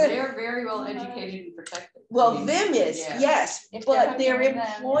 But they're very well educated and protected. Well, I mean, VIM is, yeah. yes, If they're but their hooking them,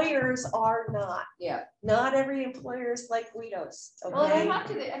 employers are not. Yeah. Not every employer is like Guido's, Well, and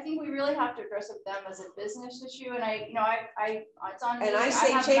okay? I think we really have to address with them as a business issue, and it's on. And me. I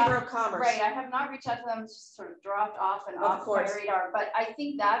say have Chamber not- of Commerce. Right, I have not reached out to them, it's just sort of dropped off and Of off my course. radar, but I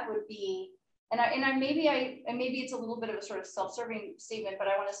think that would be, maybe it's a little bit of a sort of self-serving statement, but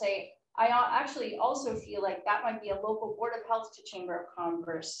I want to say, I actually also feel like that might be a local Board of Health to Chamber of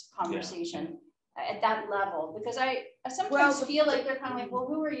Commerce conversation at that level, because I sometimes feel like they're kind of like, well,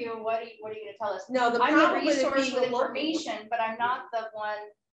 who are you? What are you going to tell us? No, the I'm the problem with it resource being with a local. information, but I'm not the one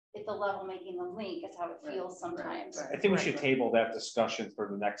at the level making the link. That's how it feels sometimes. I think we should table that discussion for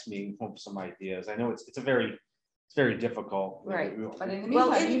the next meeting, come up with some ideas. I know it's very difficult. Right, but in the Well,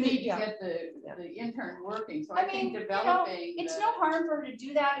 meantime, it- you need to yeah. get the intern working, so I I think mean, developing. it's the- no harm for her to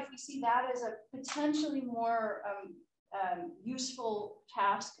do that if we see that as a potentially more useful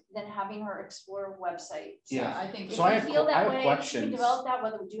task than having her explore a website. Yeah. I think. If So we I have feel that way, she can questions. develop that,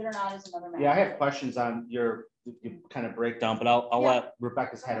 whether we do it or not is another matter. Yeah, I have questions on your kind of breakdown, but I'll Yeah. let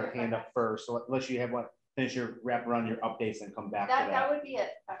Rebecca's had her hand up first. So unless you have finish your wrap around your updates and come back to That that. would be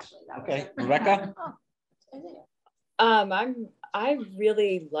it, actually. That was Okay, it. Rebecca? I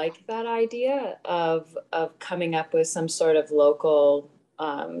really like that idea of coming up with some sort of local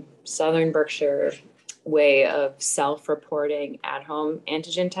Southern Berkshire way of self-reporting at-home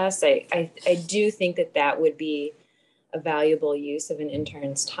antigen tests. I do think that would be a valuable use of an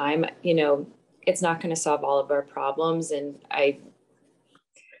intern's time. You know, it's not going to solve all of our problems, and I'm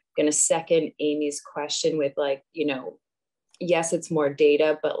going to second Amy's question with, like, you know, yes, it's more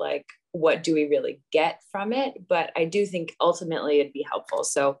data, but like, what do we really get from it? But I do think ultimately it'd be helpful.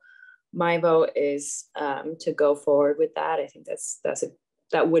 So my vote is to go forward with that. I think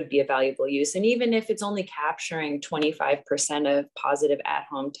that would be a valuable use. And even if it's only capturing 25% of positive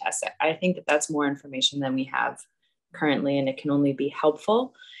at-home tests, I think that's more information than we have currently, and it can only be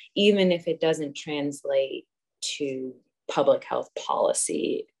helpful, even if it doesn't translate to public health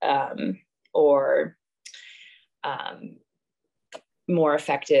policy or more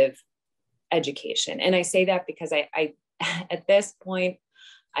effective education. And I say that because I at this point,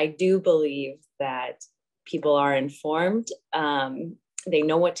 I do believe that people are informed. They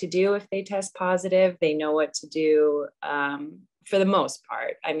know what to do if they test positive. They know what to do for the most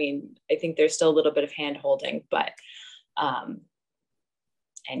part. I mean, I think there's still a little bit of hand holding, but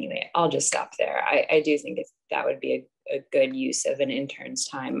anyway, I'll just stop there. I do think that would be a good use of an intern's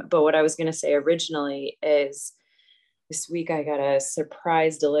time. But what I was going to say originally is this week I got a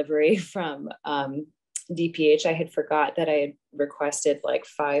surprise delivery from DPH. I had forgot that I had requested like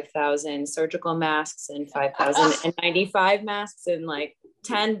 5,000 surgical masks and 5,095 masks, and like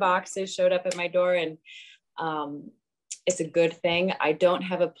 10 boxes showed up at my door. And it's a good thing. I don't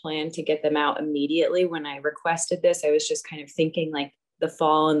have a plan to get them out immediately. When I requested this, I was just kind of thinking like the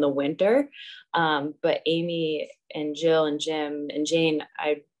fall and the winter. But Amy and Jill and Jim and Jane,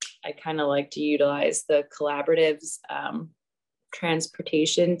 I kind of like to utilize the collaboratives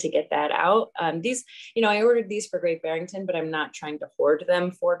transportation to get that out. These, I ordered these for Great Barrington, but I'm not trying to hoard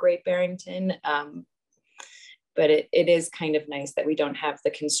them for Great Barrington. But it is kind of nice that we don't have the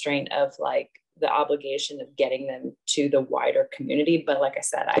constraint of like the obligation of getting them to the wider community. But like I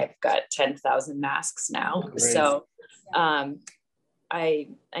said, I've got 10,000 masks now. Great. So I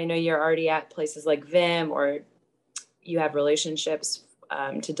know you're already at places like Vim, or you have relationships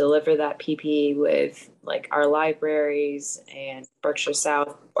to deliver that PPE with like our libraries and Berkshire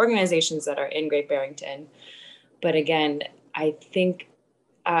South organizations that are in Great Barrington. But again, I think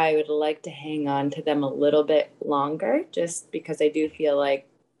I would like to hang on to them a little bit longer, just because I do feel like,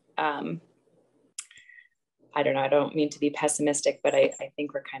 I don't know, I don't mean to be pessimistic, but I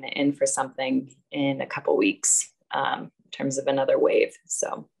think we're kind of in for something in a couple weeks in terms of another wave.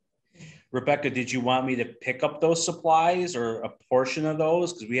 So. Rebecca, did you want me to pick up those supplies or a portion of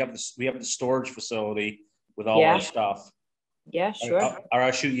those? Because we have the storage facility with all our stuff. Yeah, sure.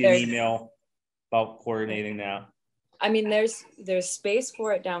 I'll shoot you an email about coordinating now. I mean, there's space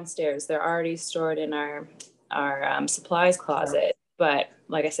for it downstairs. They're already stored in our supplies closet. But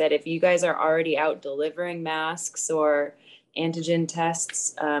like I said, if you guys are already out delivering masks or antigen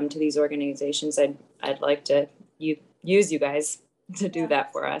tests to these organizations, I'd like to use you guys to do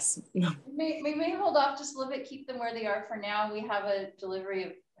that for us. We may hold off just a little bit, keep them where they are for now. We have a delivery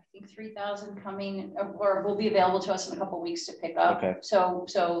of, I think, 3,000 coming, or will be available to us in a couple of weeks to pick up. Okay.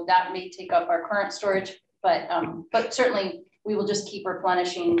 So that may take up our current storage, but certainly we will just keep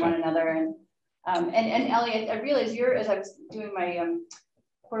replenishing one another. And Elliot, I realized as I was doing my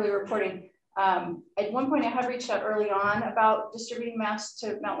quarterly reporting, at one point I had reached out early on about distributing masks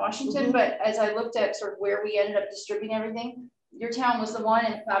to Mount Washington, but as I looked at sort of where we ended up distributing everything, your town was the one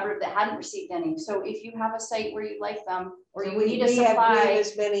in the collaborative that hadn't received any. So if you have a site where you like them, or you need a supply, we have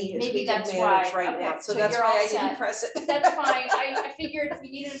as many as maybe we that's can why manage right now. So that's you're why all I set. didn't press it. That's fine. I figured if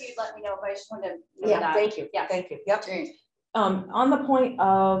you needed me, let me know. But I just wanted to know that. Thank you. Yeah, thank you. Yep. On the point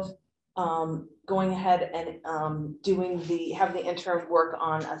of going ahead and having the intern work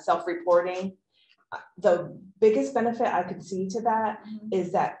on self-reporting, the biggest benefit I could see to that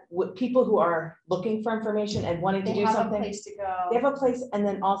is that with people who are looking for information and wanting to do something, they have a place to go. They have a place, and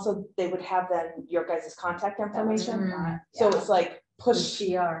then also they would have your guys' contact information. So it's like push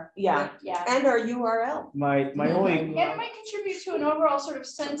PR. Yeah. And our URL. My only and it might contribute to an overall sort of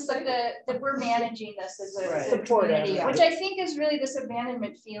sense that we're managing this as a community, which I think is really this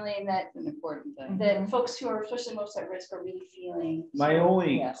abandonment feeling that an important thing that folks who are especially most at risk are really feeling. My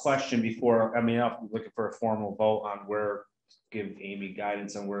only question before, I'm looking for a formal vote on where, give Amy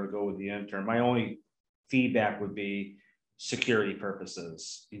guidance on where to go with the intern. My only feedback would be security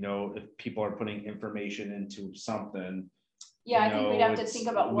purposes. If people are putting information into something. Yeah, I think we'd have to think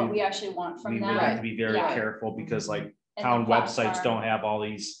about what we actually want from that. We would have to be very careful, because like town websites don't have all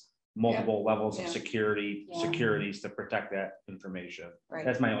these multiple levels of securities to protect that information. Right.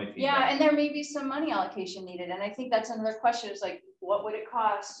 That's my only feedback. Yeah, and there may be some money allocation needed. And I think that's another question, is like, what would it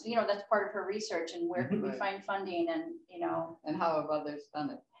cost? That's part of her research, and where can we find funding, and and how have others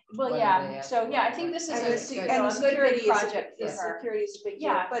done it? Well, I think this is a good project for her. Security is a big deal.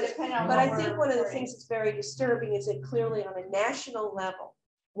 Yeah, but I think one of the things that's very disturbing is that clearly on a national level,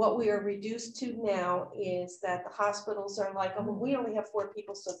 what we are reduced to now is that the hospitals are like, oh, well, we only have 4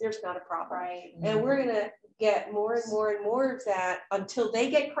 people, so there's not a problem. Right. And we're gonna get more and more and more of that until they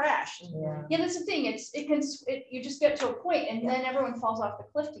get crashed. Yeah, that's the thing. You just get to a point, and then everyone falls off the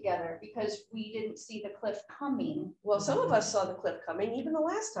cliff together because we didn't see the cliff coming. Well, some of us saw the cliff coming even the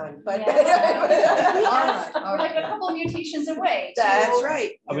last time, but we're like a couple of mutations away. That's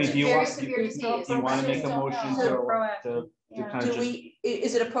right. I mean, do you want to make a motion to kind of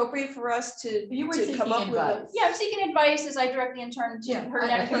is it appropriate for us to come up with I'm seeking advice as I direct the intern to her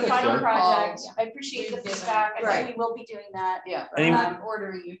next final project. I appreciate the feedback. I think we will be doing that. Yeah, I'm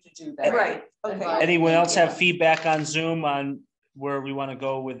ordering you to do that. Right. Okay. Anyone else have feedback on Zoom on where we want to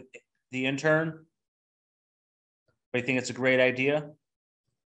go with the intern? I think it's a great idea.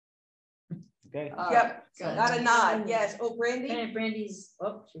 Okay. Yep, Good. got a nod, yes. Oh, Brandy? And Brandy's,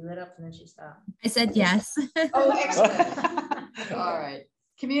 oh, she lit up and then she stopped. I said yes. Oh, excellent. All right.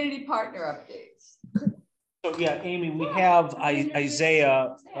 Community partner updates. So yeah, Amy, we have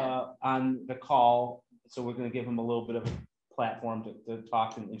Isaiah on the call, so we're going to give him a little bit of a platform to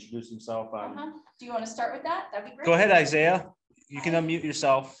talk and introduce himself. Do you want to start with that? That'd be great. Go ahead, Isaiah. You can unmute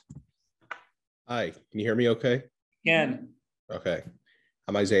yourself. Hi, can you hear me okay? Ken. Okay.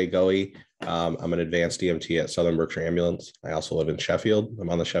 I'm Isaiah Goey. I'm an advanced EMT at Southern Berkshire Ambulance. I also live in Sheffield. I'm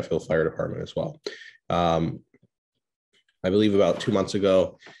on the Sheffield Fire Department as well. I believe about 2 months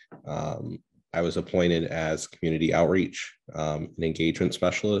ago, I was appointed as community outreach and engagement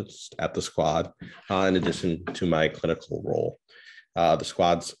specialist at the squad, in addition to my clinical role. The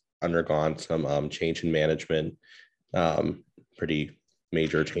squad's undergone some change in management, pretty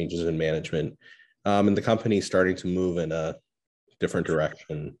major changes in management, and the company's starting to move in a different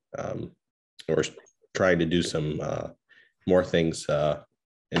direction. We're trying to do some more things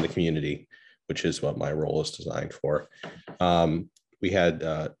in the community, which is what my role is designed for. We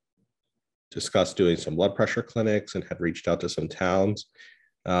had discussed doing some blood pressure clinics and had reached out to some towns.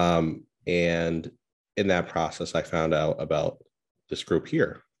 And in that process, I found out about this group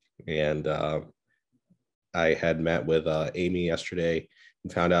here. And I had met with Amy yesterday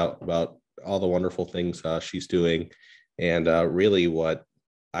and found out about all the wonderful things she's doing. And really what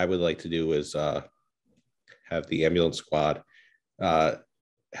I would like to do is have the ambulance squad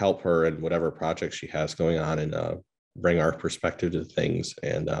help her in whatever projects she has going on and bring our perspective to things.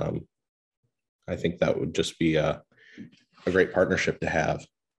 And I think that would just be a great partnership to have.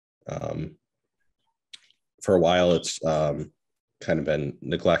 For a while, it's kind of been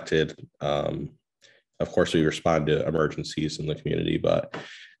neglected. Of course, we respond to emergencies in the community, but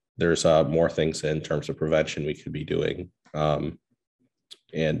there's more things in terms of prevention we could be doing. And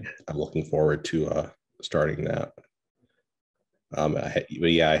I'm looking forward to starting that.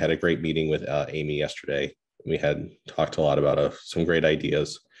 But yeah, I had a great meeting with Amy yesterday. We had talked a lot about some great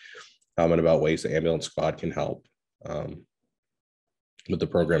ideas and about ways the ambulance squad can help with the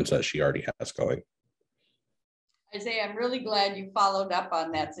programs that she already has going. Isaiah, I'm really glad you followed up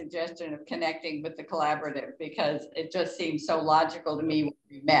on that suggestion of connecting with the collaborative, because it just seems so logical to me when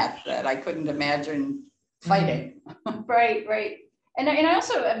we met that I couldn't imagine fighting. Right, right. And I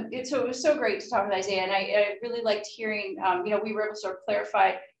also, so it was so great to talk with Isaiah, and I really liked hearing, we were able to sort of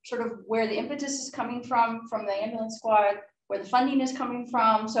clarify sort of where the impetus is coming from the ambulance squad, where the funding is coming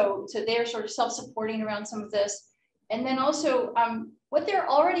from. So they're sort of self-supporting around some of this. And then also what they're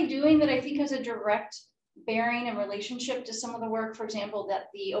already doing that I think has a direct bearing and relationship to some of the work, for example, that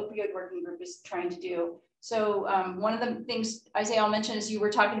the opioid working group is trying to do. So one of the things, Isaiah, I'll mention is you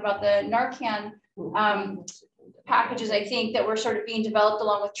were talking about the Narcan packages, I think, that were sort of being developed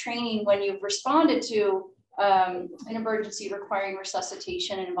along with training when you've responded to an emergency requiring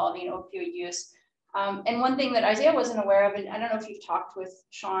resuscitation and involving opioid use. And one thing that Isaiah wasn't aware of, and I don't know if you've talked with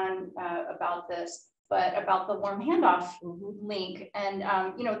Sean about this, but about the warm handoff link. And,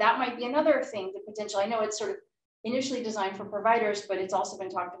 that might be another thing to potentially, I know it's sort of initially designed for providers, but it's also been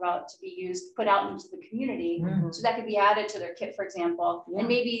talked about to be used, put out into the community. So that could be added to their kit, for example. Yeah. And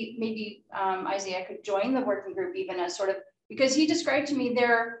maybe Isaiah could join the working group even as sort of, because he described to me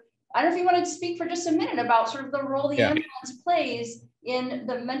there, I don't know if you wanted to speak for just a minute about sort of the role the ambulance plays in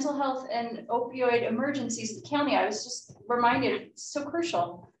the mental health and opioid emergencies of the county. I was just reminded, it's so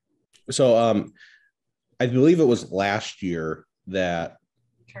crucial. So I believe it was last year that,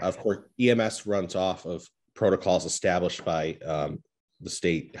 of course, EMS runs off of protocols established by the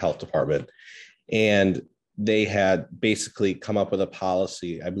state health department. And they had basically come up with a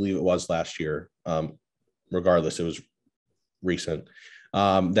policy, I believe it was last year, regardless, it was recent,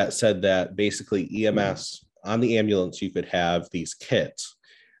 that said that basically EMS on the ambulance, you could have these kits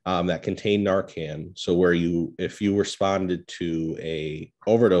that contain Narcan. So where if you responded to a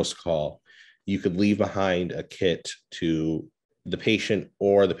overdose call, you could leave behind a kit to the patient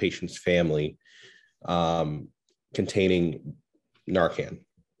or the patient's family containing Narcan.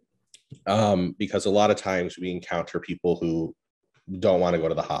 Because a lot of times we encounter people who don't want to go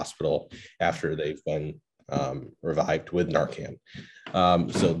to the hospital after they've been revived with Narcan.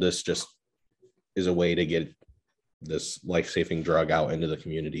 So this just is a way to get this life-saving drug out into the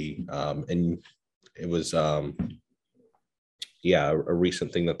community. And it was, a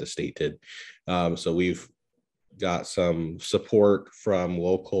recent thing that the state did. So we've got some support from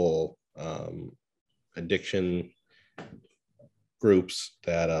local addiction groups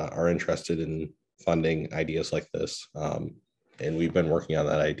that are interested in funding ideas like this. And we've been working on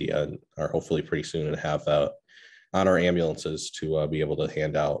that idea and are hopefully pretty soon to have that on our ambulances to be able to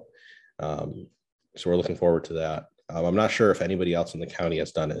hand out. So we're looking forward to that. I'm not sure if anybody else in the county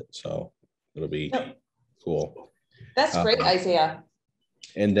has done it, so it'll be cool. That's great, Isaiah.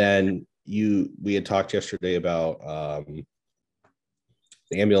 And then we had talked yesterday about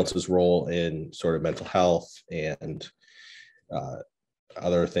the ambulance's role in sort of mental health and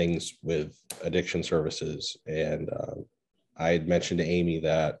other things with addiction services. And I had mentioned to Amy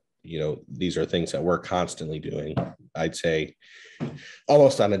that, these are things that we're constantly doing. I'd say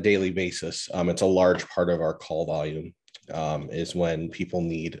almost on a daily basis. It's a large part of our call volume is when people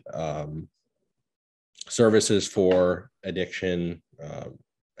need services for addiction,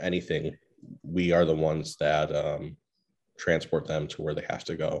 anything. We are the ones that transport them to where they have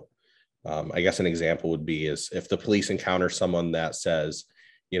to go. I guess an example would be is if the police encounter someone that says,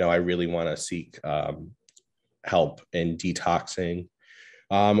 I really want to seek help in detoxing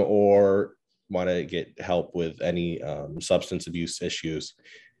or want to get help with any substance abuse issues,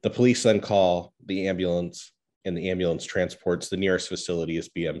 the police then call the ambulance, and the ambulance transports. The nearest facility is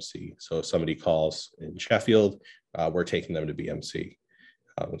BMC. So if somebody calls in Sheffield, we're taking them to BMC.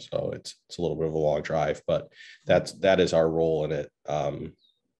 So it's a little bit of a long drive, but that is our role in it.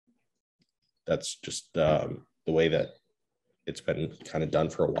 That's just the way that it's been kind of done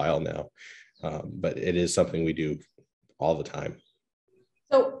for a while now. But it is something we do all the time.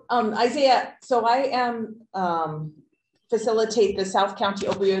 So Isaiah, so I am facilitate the South County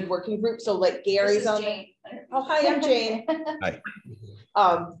Opioid Working Group. So like Gary's on there. Oh, hi, I'm Jane. Hi.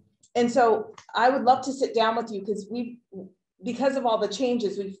 And so I would love to sit down with you because of all the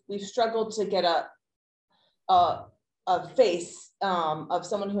changes, we've struggled to get a face of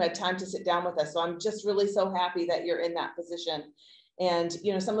someone who had time to sit down with us. So I'm just really so happy that you're in that position. And,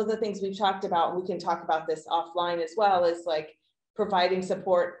 some of the things we've talked about, and we can talk about this offline as well, is like providing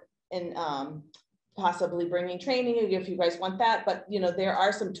support and possibly bringing training if you guys want that. But, there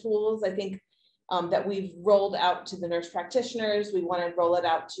are some tools, I think, that we've rolled out to the nurse practitioners. We want to roll it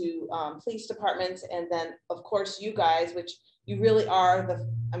out to police departments. And then, of course, you guys, which you really are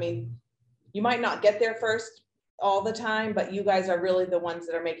you might not get there first all the time, but you guys are really the ones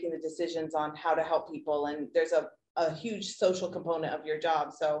that are making the decisions on how to help people. And there's a huge social component of your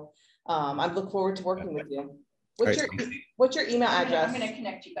job. So I look forward to working with you. What's your email address? I'm going to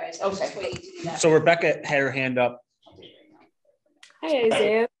connect you guys. Okay. To do that. So Rebecca had her hand up. Hi,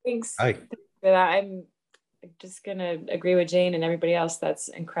 Isaiah. Thanks Hi. for that. I'm just going to agree with Jane and everybody else. That's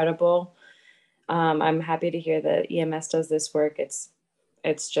incredible. I'm happy to hear that EMS does this work. It's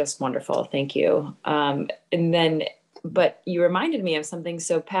just wonderful. Thank you. But you reminded me of something.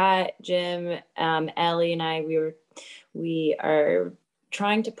 So Pat, Jim, Ellie, and I, we are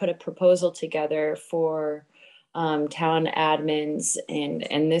trying to put a proposal together for town admins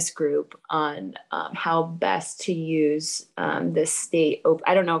and this group on how best to use the state.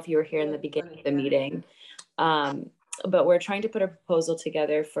 I don't know if you were here in the beginning of the meeting, but we're trying to put a proposal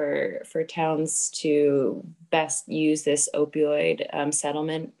together for towns to best use this opioid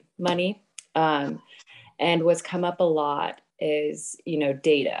settlement money. And what's come up a lot is,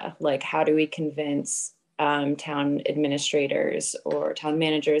 data, like how do we convince town administrators or town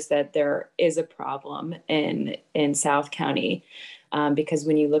managers that there is a problem in South County, because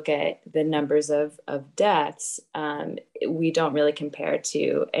when you look at the numbers of deaths, we don't really compare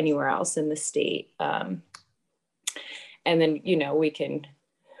to anywhere else in the state. And then, we can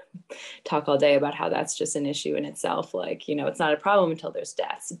talk all day about how that's just an issue in itself. Like, it's not a problem until there's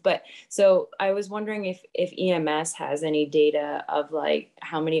deaths. But so I was wondering if EMS has any data of like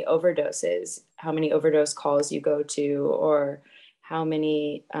how many overdose calls you go to, or how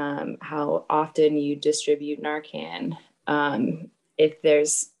often you distribute Narcan. If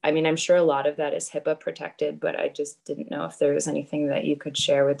there's, I'm sure a lot of that is HIPAA protected, but I just didn't know if there was anything that you could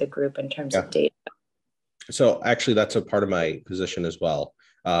share with the group in terms of data. So actually that's a part of my position as well.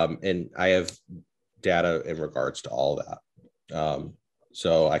 And I have data in regards to all that.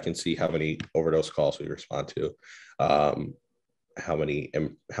 So I can see how many overdose calls we respond to, how many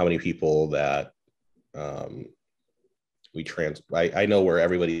people that I know where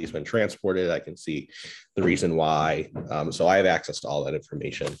everybody's been transported. I can see the reason why. So I have access to all that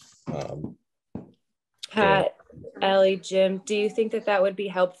information. Pat, Ellie, Jim, do you think that would be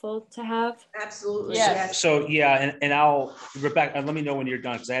helpful to have? Absolutely. Yes. So yeah, and I'll, Rebecca, let me know when you're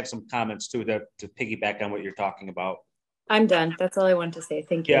done, because I have some comments too to piggyback on what you're talking about. I'm done. That's all I want to say.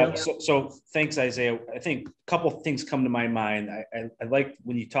 Thank you. Yeah. So thanks, Isaiah. I think a couple of things come to my mind. I like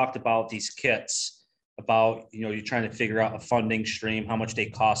when you talked about these kits, about, you're trying to figure out a funding stream, how much they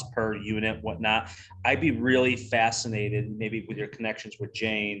cost per unit, whatnot. I'd be really fascinated, maybe with your connections with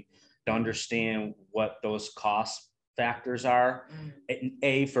Jane, to understand what those cost factors are.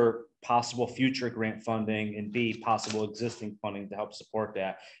 For possible future grant funding, and B, possible existing funding to help support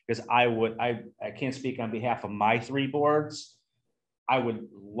that. Because I can't speak on behalf of my 3 boards. I would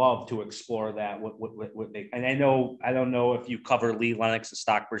love to explore that. And I don't know if you cover Lee, Lennox, and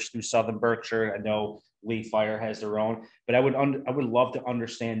Stockbridge through Southern Berkshire. I know Lee Fire has their own, but I would love to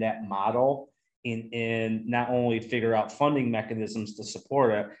understand that model and not only figure out funding mechanisms to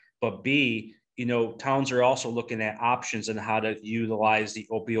support it, but B, towns are also looking at options on how to utilize the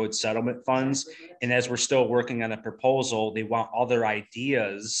opioid settlement funds. And as we're still working on a proposal, they want other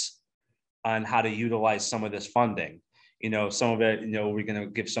ideas on how to utilize some of this funding. Some of it, we're going to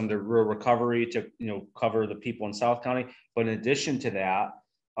give some to rural recovery to, cover the people in South County. But in addition to that,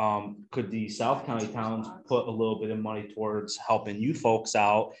 could the South County towns put a little bit of money towards helping you folks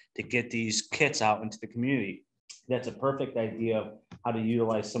out to get these kits out into the community? That's a perfect idea of how to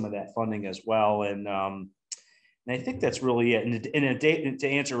utilize some of that funding as well. And I think that's really it. And to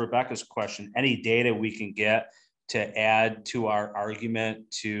answer Rebecca's question, any data we can get to add to our argument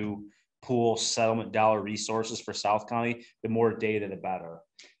to pool settlement dollar resources for South County, the more data, the better.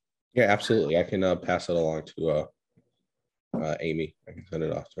 Yeah, absolutely. I can pass it along to Amy. I can send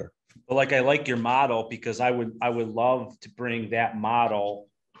it off to her. But I like your model, because I would love to bring that model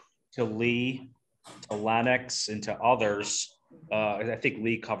to Lee, to Lennox, and to others. I think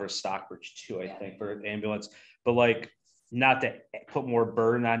Lee covers Stockbridge too, I think, for ambulance. But not to put more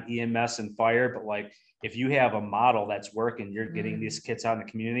burden on EMS and fire, but if you have a model that's working, you're getting these kits out in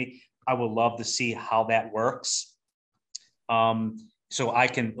the community. I would love to see how that works. So I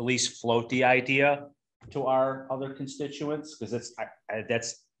can at least float the idea to our other constituents, because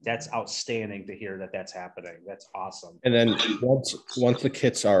that's outstanding to hear that that's happening. That's awesome. And then once the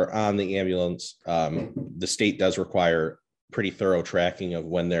kits are on the ambulance, the state does require pretty thorough tracking of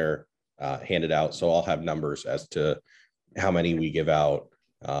when they're handed out. So I'll have numbers as to how many we give out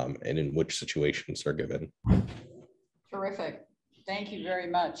and in which situations they're given. Terrific. Thank you very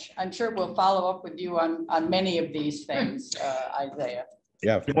much. I'm sure we'll follow up with you on many of these things, Isaiah.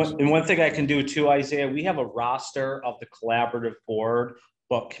 Yeah. And one thing I can do too, Isaiah, we have a roster of the collaborative board,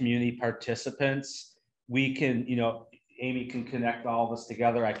 but community participants. We can, Amy can connect all of us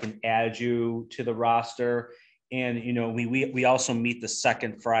together. I can add you to the roster. And, we also meet the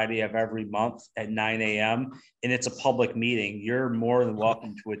second Friday of every month at 9 a.m. and it's a public meeting. You're more than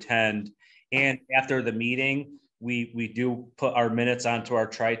welcome to attend. And after the meeting, we do put our minutes onto our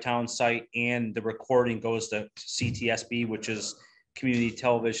Tri-Town site, and the recording goes to CTSB, which is Community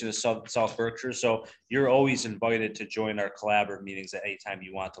Television of South Berkshire. So you're always invited to join our collaborative meetings at any time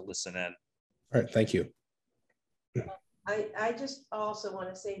you want to listen in. All right, thank you. I just also want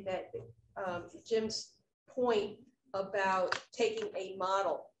to say that Jim's point about taking a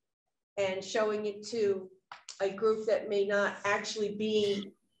model and showing it to a group that may not actually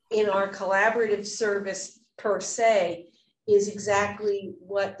be in our collaborative service per se is exactly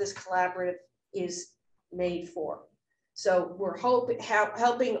what this collaborative is made for. So we're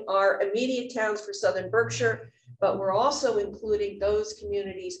helping our immediate towns for Southern Berkshire, but we're also including those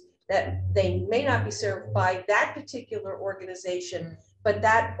communities that they may not be served by that particular organization, but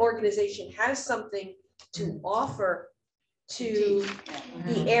that organization has something to offer to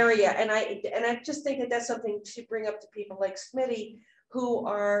the area. And I just think that that's something to bring up to people like Smitty, who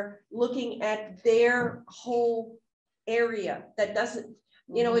are looking at their whole area that doesn't,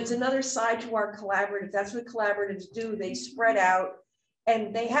 it's another side to our collaborative. That's what collaboratives do. They spread out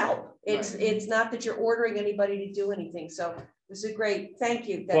and they help. It's not that you're ordering anybody to do anything. So this is great. Thank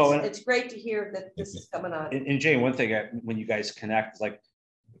you. It's great to hear that this is coming on. And Jay, one thing when you guys connect,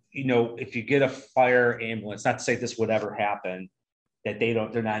 if you get a fire ambulance, not to say this would ever happen, that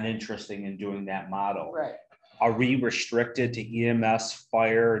they're not interested in doing that model. Right. Are we restricted to EMS,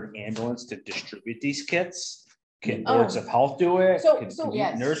 fire, and ambulance to distribute these kits? Can boards of health do it? Can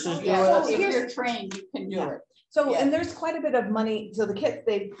yes. nurses do Yes. it? If you're trained, you can do it. So, and there's quite a bit of money. So the kits,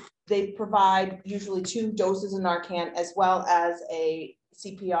 they provide usually 2 doses of Narcan as well as a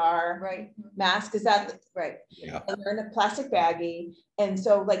CPR mask. Is that right? Yeah. And they're in a plastic baggie. And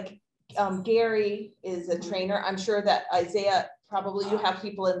so Gary is a trainer. I'm sure that Isaiah, probably you have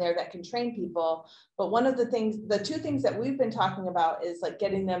people in there that can train people. But one of the 2 things that we've been talking about is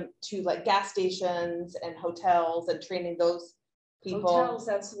getting them to gas stations and hotels and training those people. Hotels,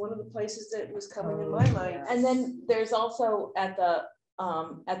 that's one of the places that was coming in my mind. And then there's also at the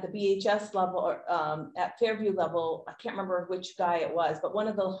BHS level or at Fairview level, I can't remember which guy it was, but one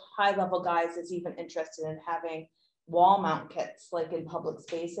of the high level guys is even interested in having wall mount kits, like in public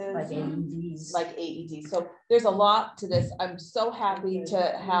spaces. Like AEDs. Like AEDs. So there's a lot to this. I'm so happy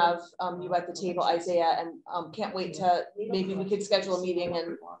to have you at the table, Isaiah, and can't wait to, maybe we could schedule a meeting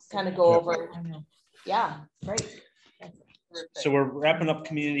and kind of go over. Yeah, great. So we're wrapping up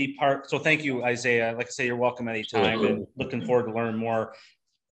community park. So thank you, Isaiah. Like I say, you're welcome anytime, and looking forward to learn more.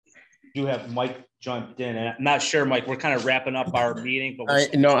 You have Mike jumped in, and I'm not sure, Mike, we're kind of wrapping up our meeting, but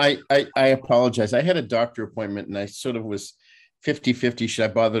I apologize. I had a doctor appointment and I sort of was 50-50. Should I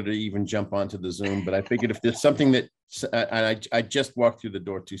bother to even jump onto the Zoom? But I figured if there's something that, and I just walked through the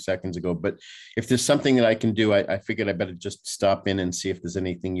door 2 seconds ago, but if there's something that I can do, I figured I better just stop in and see if there's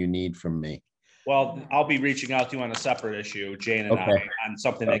anything you need from me. well, I'll be reaching out to you on a separate issue, Jane and I, on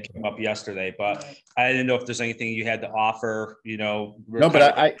something that came up yesterday, but I didn't know if there's anything you had to offer, you know. No,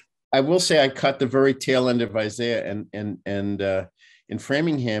 but I will say I caught the very tail end of Isaiah, and in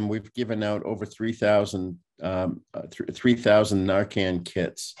Framingham, we've given out over 3,000 Narcan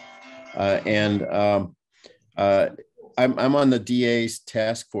kits, and I'm on the DA's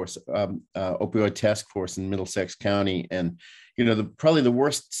task force, opioid task force in Middlesex County, and you know, probably the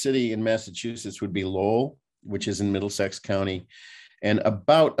worst city in Massachusetts would be Lowell, which is in Middlesex County, and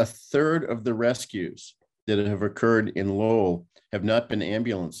about a third of the rescues that have occurred in Lowell have not been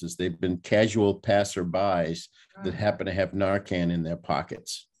ambulances. They've been casual passerbys that happen to have Narcan in their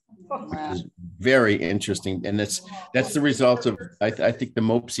pockets. Which is very interesting. And that's the result of, I think, the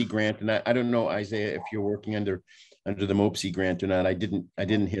MOPSI grant. And I don't know, Isaiah, if you're working under the MOPSI grant or not. I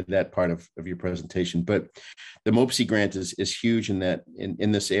didn't hear that part of your presentation, but the MOPSI grant is huge in that,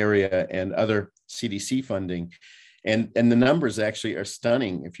 in this area, and other CDC funding. And the numbers actually are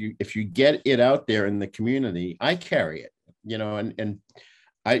stunning. If you get it out there in the community, I carry it, you know, and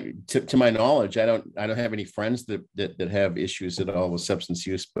I, to my knowledge, I don't have any friends that have issues at all with substance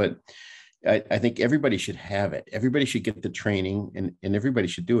use, but I think everybody should have it. Everybody should get the training, and everybody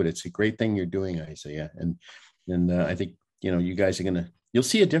should do it. It's a great thing you're doing, Isaiah. And I think, you know, you guys are you'll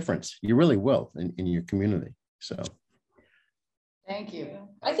see a difference. You really will in your community. So. Thank you.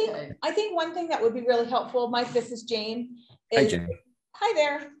 I think one thing that would be really helpful, Mike, this is Jane. Hi, Jane. Hi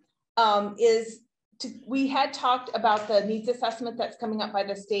there. We had talked about the needs assessment that's coming up by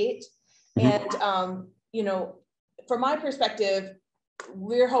the state. And, you know, from my perspective,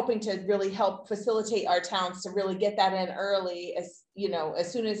 we're hoping to really help facilitate our towns to really get that in early, as, you know,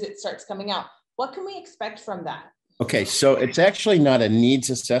 as soon as it starts coming out. What can we expect from that? Okay, so it's actually not a needs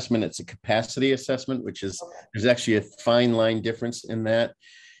assessment, it's a capacity assessment, which is, there's actually a fine line difference in that.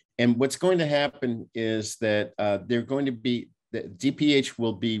 And what's going to happen is that they're going to be, the DPH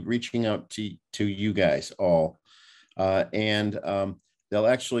will be reaching out to you guys all. And they'll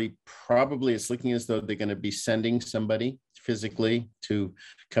actually, probably, it's looking as though they're going to be sending somebody physically to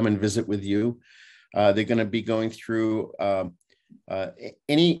come and visit with you. They're going to be going through and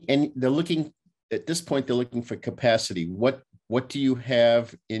they're looking, at this point, they're looking for capacity. What do you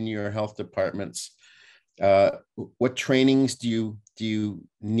have in your health departments? What trainings do you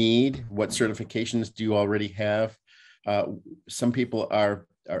need? What certifications do you already have? Some people are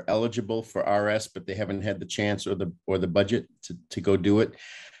eligible for RS, but they haven't had the chance or the budget to go do it.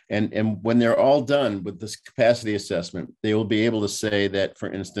 And when they're all done with this capacity assessment, they will be able to say that, for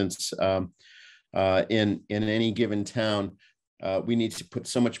instance, in any given town, we need to put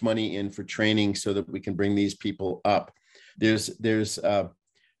so much money in for training so that we can bring these people up. There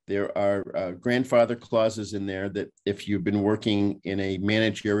are grandfather clauses in there that if you've been working in a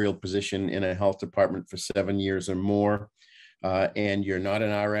managerial position in a health department for 7 years or more, and you're not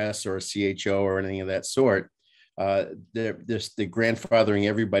an RS or a CHO or anything of that sort, they're grandfathering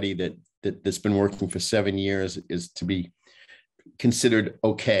everybody that's been working for 7 years is to be considered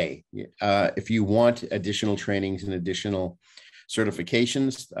okay. If you want additional trainings and additional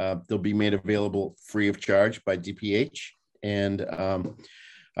certifications, they'll be made available free of charge by DPH, and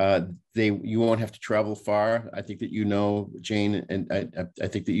you won't have to travel far. I think that, you know, Jane, and I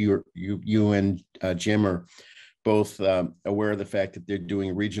think that you and Jim are both aware of the fact that they're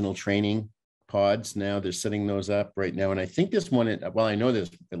doing regional training pods now. They're setting those up right now, and I think there's one I know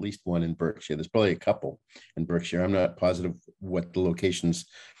there's at least one in Berkshire. There's probably a couple in Berkshire. I'm not positive what the locations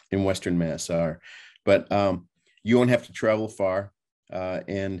in Western Mass are, but you won't have to travel far,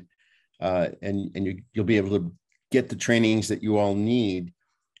 and you'll be able to get the trainings that you all need,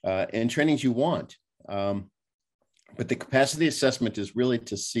 and trainings you want. But the capacity assessment is really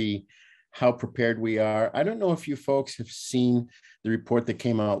to see how prepared we are. I don't know if you folks have seen the report that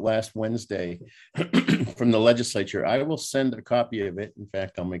came out last Wednesday from the legislature. I will send a copy of it. In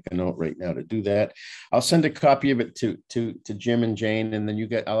fact, I'll make a note right now to do that. I'll send a copy of it to Jim and Jane, and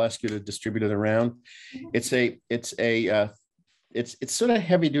then I'll ask you to distribute it around. It's sort of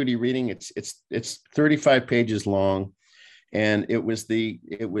heavy duty reading. It's 35 pages long, and it was the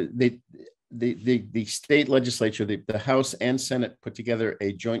state legislature, the House and Senate put together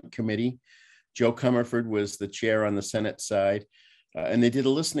a joint committee. Joe Comerford was the chair on the Senate side, and they did a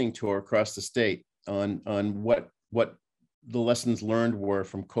listening tour across the state on what the lessons learned were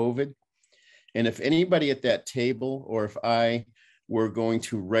from COVID. And if anybody at that table, or if I were going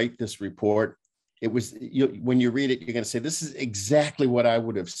to write this report, it was, when you read it, you're going to say, this is exactly what I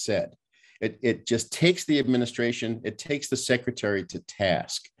would have said. It just takes the administration, it takes the secretary to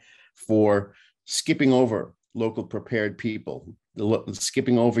task for skipping over local prepared people,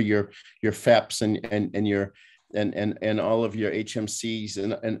 skipping over your FEPs and all of your HMCs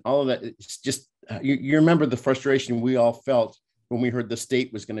and all of that. It's just, you remember the frustration we all felt when we heard the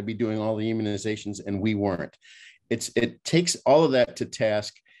state was going to be doing all the immunizations and we weren't. It takes all of that to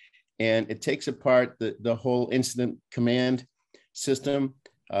task, and it takes apart the whole incident command system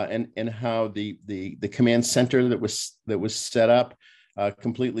and how the command center that was set up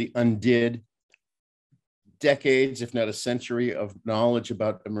completely undid decades, if not a century, of knowledge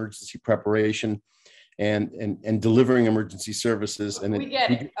about emergency preparation and delivering emergency services. And we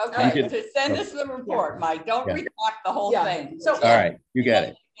get it. Okay, so send us the report, Mike. Don't read the whole thing. So all right, you got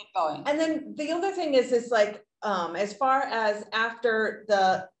it. Keep going. And then the other thing is like, as far as after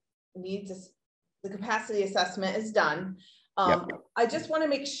the capacity assessment is done, I just want to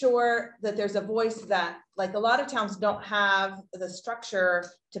make sure that there's a voice that, like, a lot of towns don't have the structure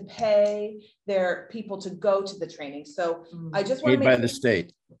to pay their people to go to the training. So I just want to make by the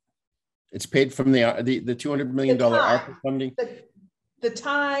state. It's paid from the $200 million ARPA funding. The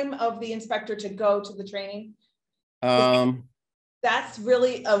time of the inspector to go to the training. That's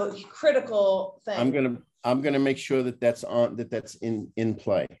really a critical thing. I'm gonna make sure that's in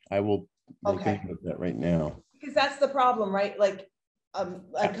play. I will make a note of that right now. Because that's the problem, right? Like,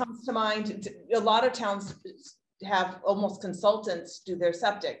 it comes to mind, a lot of towns have almost consultants do their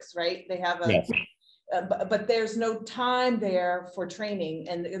septics, right? They have but there's no time there for training,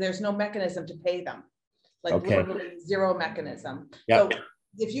 and there's no mechanism to pay them. Like literally zero mechanism. So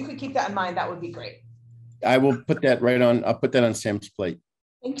if you could keep that in mind, that would be great. I will put that right on. I'll put that on Sam's plate.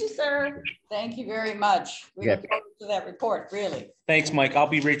 Thank you, sir. Thank you very much. We look forward to that report, really. Thanks, Mike. I'll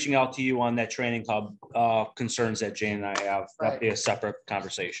be reaching out to you on that training club concerns that Jane and I have. That'll be a separate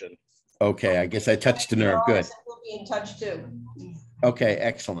conversation. Okay, I guess I touched a nerve. Good. We'll be in touch too. Okay,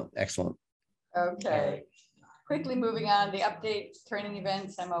 excellent. Okay. Quickly moving on, the update training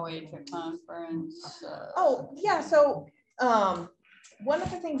events, MOA conference. So one of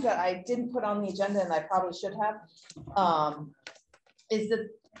the things that I didn't put on the agenda, and I probably should have, is the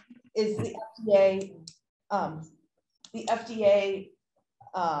FDA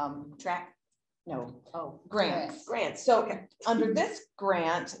grants. So under this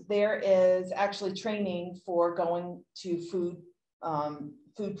grant, there is actually training for going to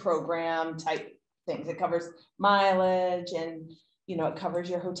food program type things. It covers mileage, and it covers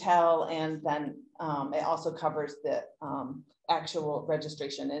your hotel, and then it also covers the actual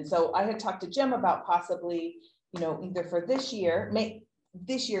registration. And so I had talked to Jim about possibly, either for this year,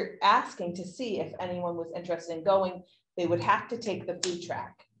 asking to see if anyone was interested in going. They would have to take the food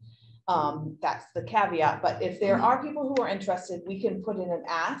track. That's the caveat. But if there are people who are interested, we can put in an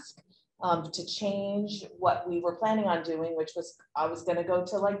ask to change what we were planning on doing, which was, I was going to go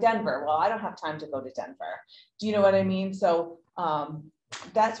to like Denver. Well, I don't have time to go to Denver. Do you know what I mean? So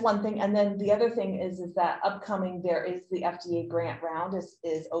that's one thing. And then the other thing is that upcoming, there is the FDA grant round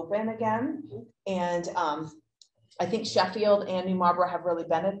is open again. And I think Sheffield and New Marlborough have really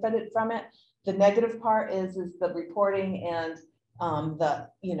benefited from it. The negative part is the reporting and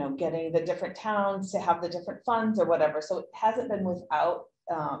getting the different towns to have the different funds or whatever. So it hasn't been without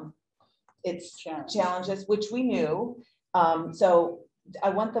its challenges, which we knew. So I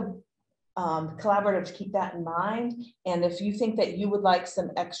want the collaborative to keep that in mind. And if you think that you would like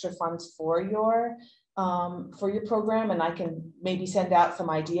some extra funds for your program, and I can maybe send out some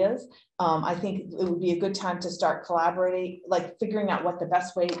ideas, I think it would be a good time to start collaborating, like figuring out what the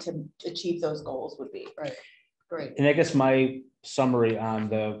best way to achieve those goals would be. Right. Great. And I guess my summary on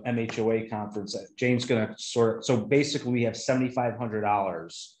the MHOA conference, Jane's going to so basically we have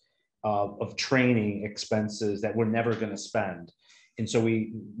 $7,500 of training expenses that we're never going to spend. And so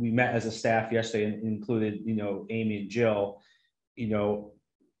we met as a staff yesterday and included, Amy and Jill,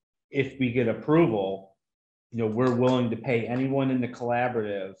 if we get approval, we're willing to pay anyone in the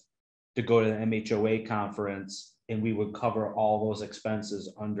collaborative to go to the MHOA conference, and we would cover all those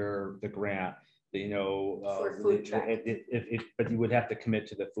expenses under the grant. For food track. But you would have to commit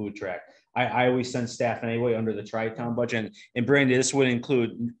to the food track. I always send staff anyway under the Tri-Town budget, and Brandy, this would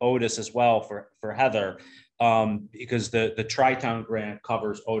include Otis as well for Heather, because the Tri-Town grant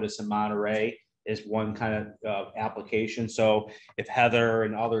covers Otis and Monterey is one kind of application. So if Heather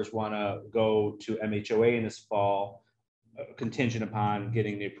and others want to go to MHOA in this fall, contingent upon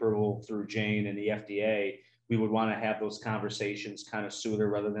getting the approval through Jane and the FDA, we would want to have those conversations kind of sooner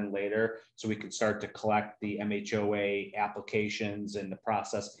rather than later, so we could start to collect the MHOA applications and the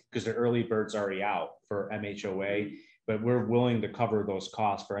process, because the early bird's already out for MHOA, but we're willing to cover those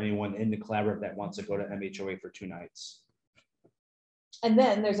costs for anyone in the collaborative that wants to go to MHOA for 2 nights. And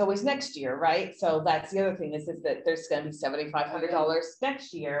then there's always next year, right? So that's the other thing is that there's going to be $7,500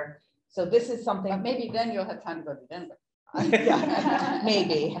 next year. So this is something. But maybe then you'll have time to go to Denver. Yeah,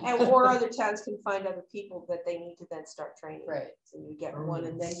 maybe. Or other towns can find other people that they need to then start training. Right. So you get one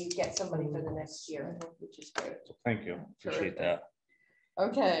and then you get somebody for the next year, which is great. Thank you. Appreciate that.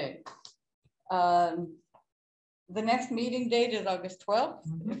 Okay. The next meeting date is August 12th,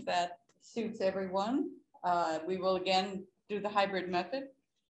 if that suits everyone. We will again do the hybrid method.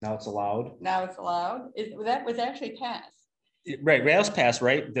 Now it's allowed. Now it's allowed. That was actually passed. Right, rails passed,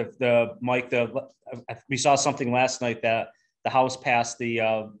 right? Mike, we saw something last night that the House passed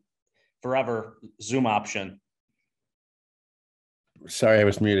the forever Zoom option. Sorry, I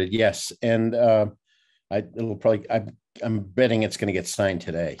was muted. Yes, and I'm betting it's going to get signed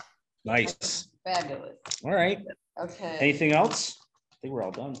today. Nice. Fabulous. All right. Okay. Anything else? I think we're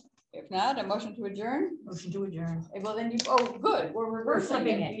all done. If not, a motion to adjourn? Motion to adjourn. Well, then good. We're reversing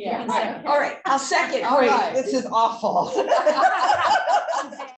flipping it. it. Yeah. All right, I'll second. All right. This is awful.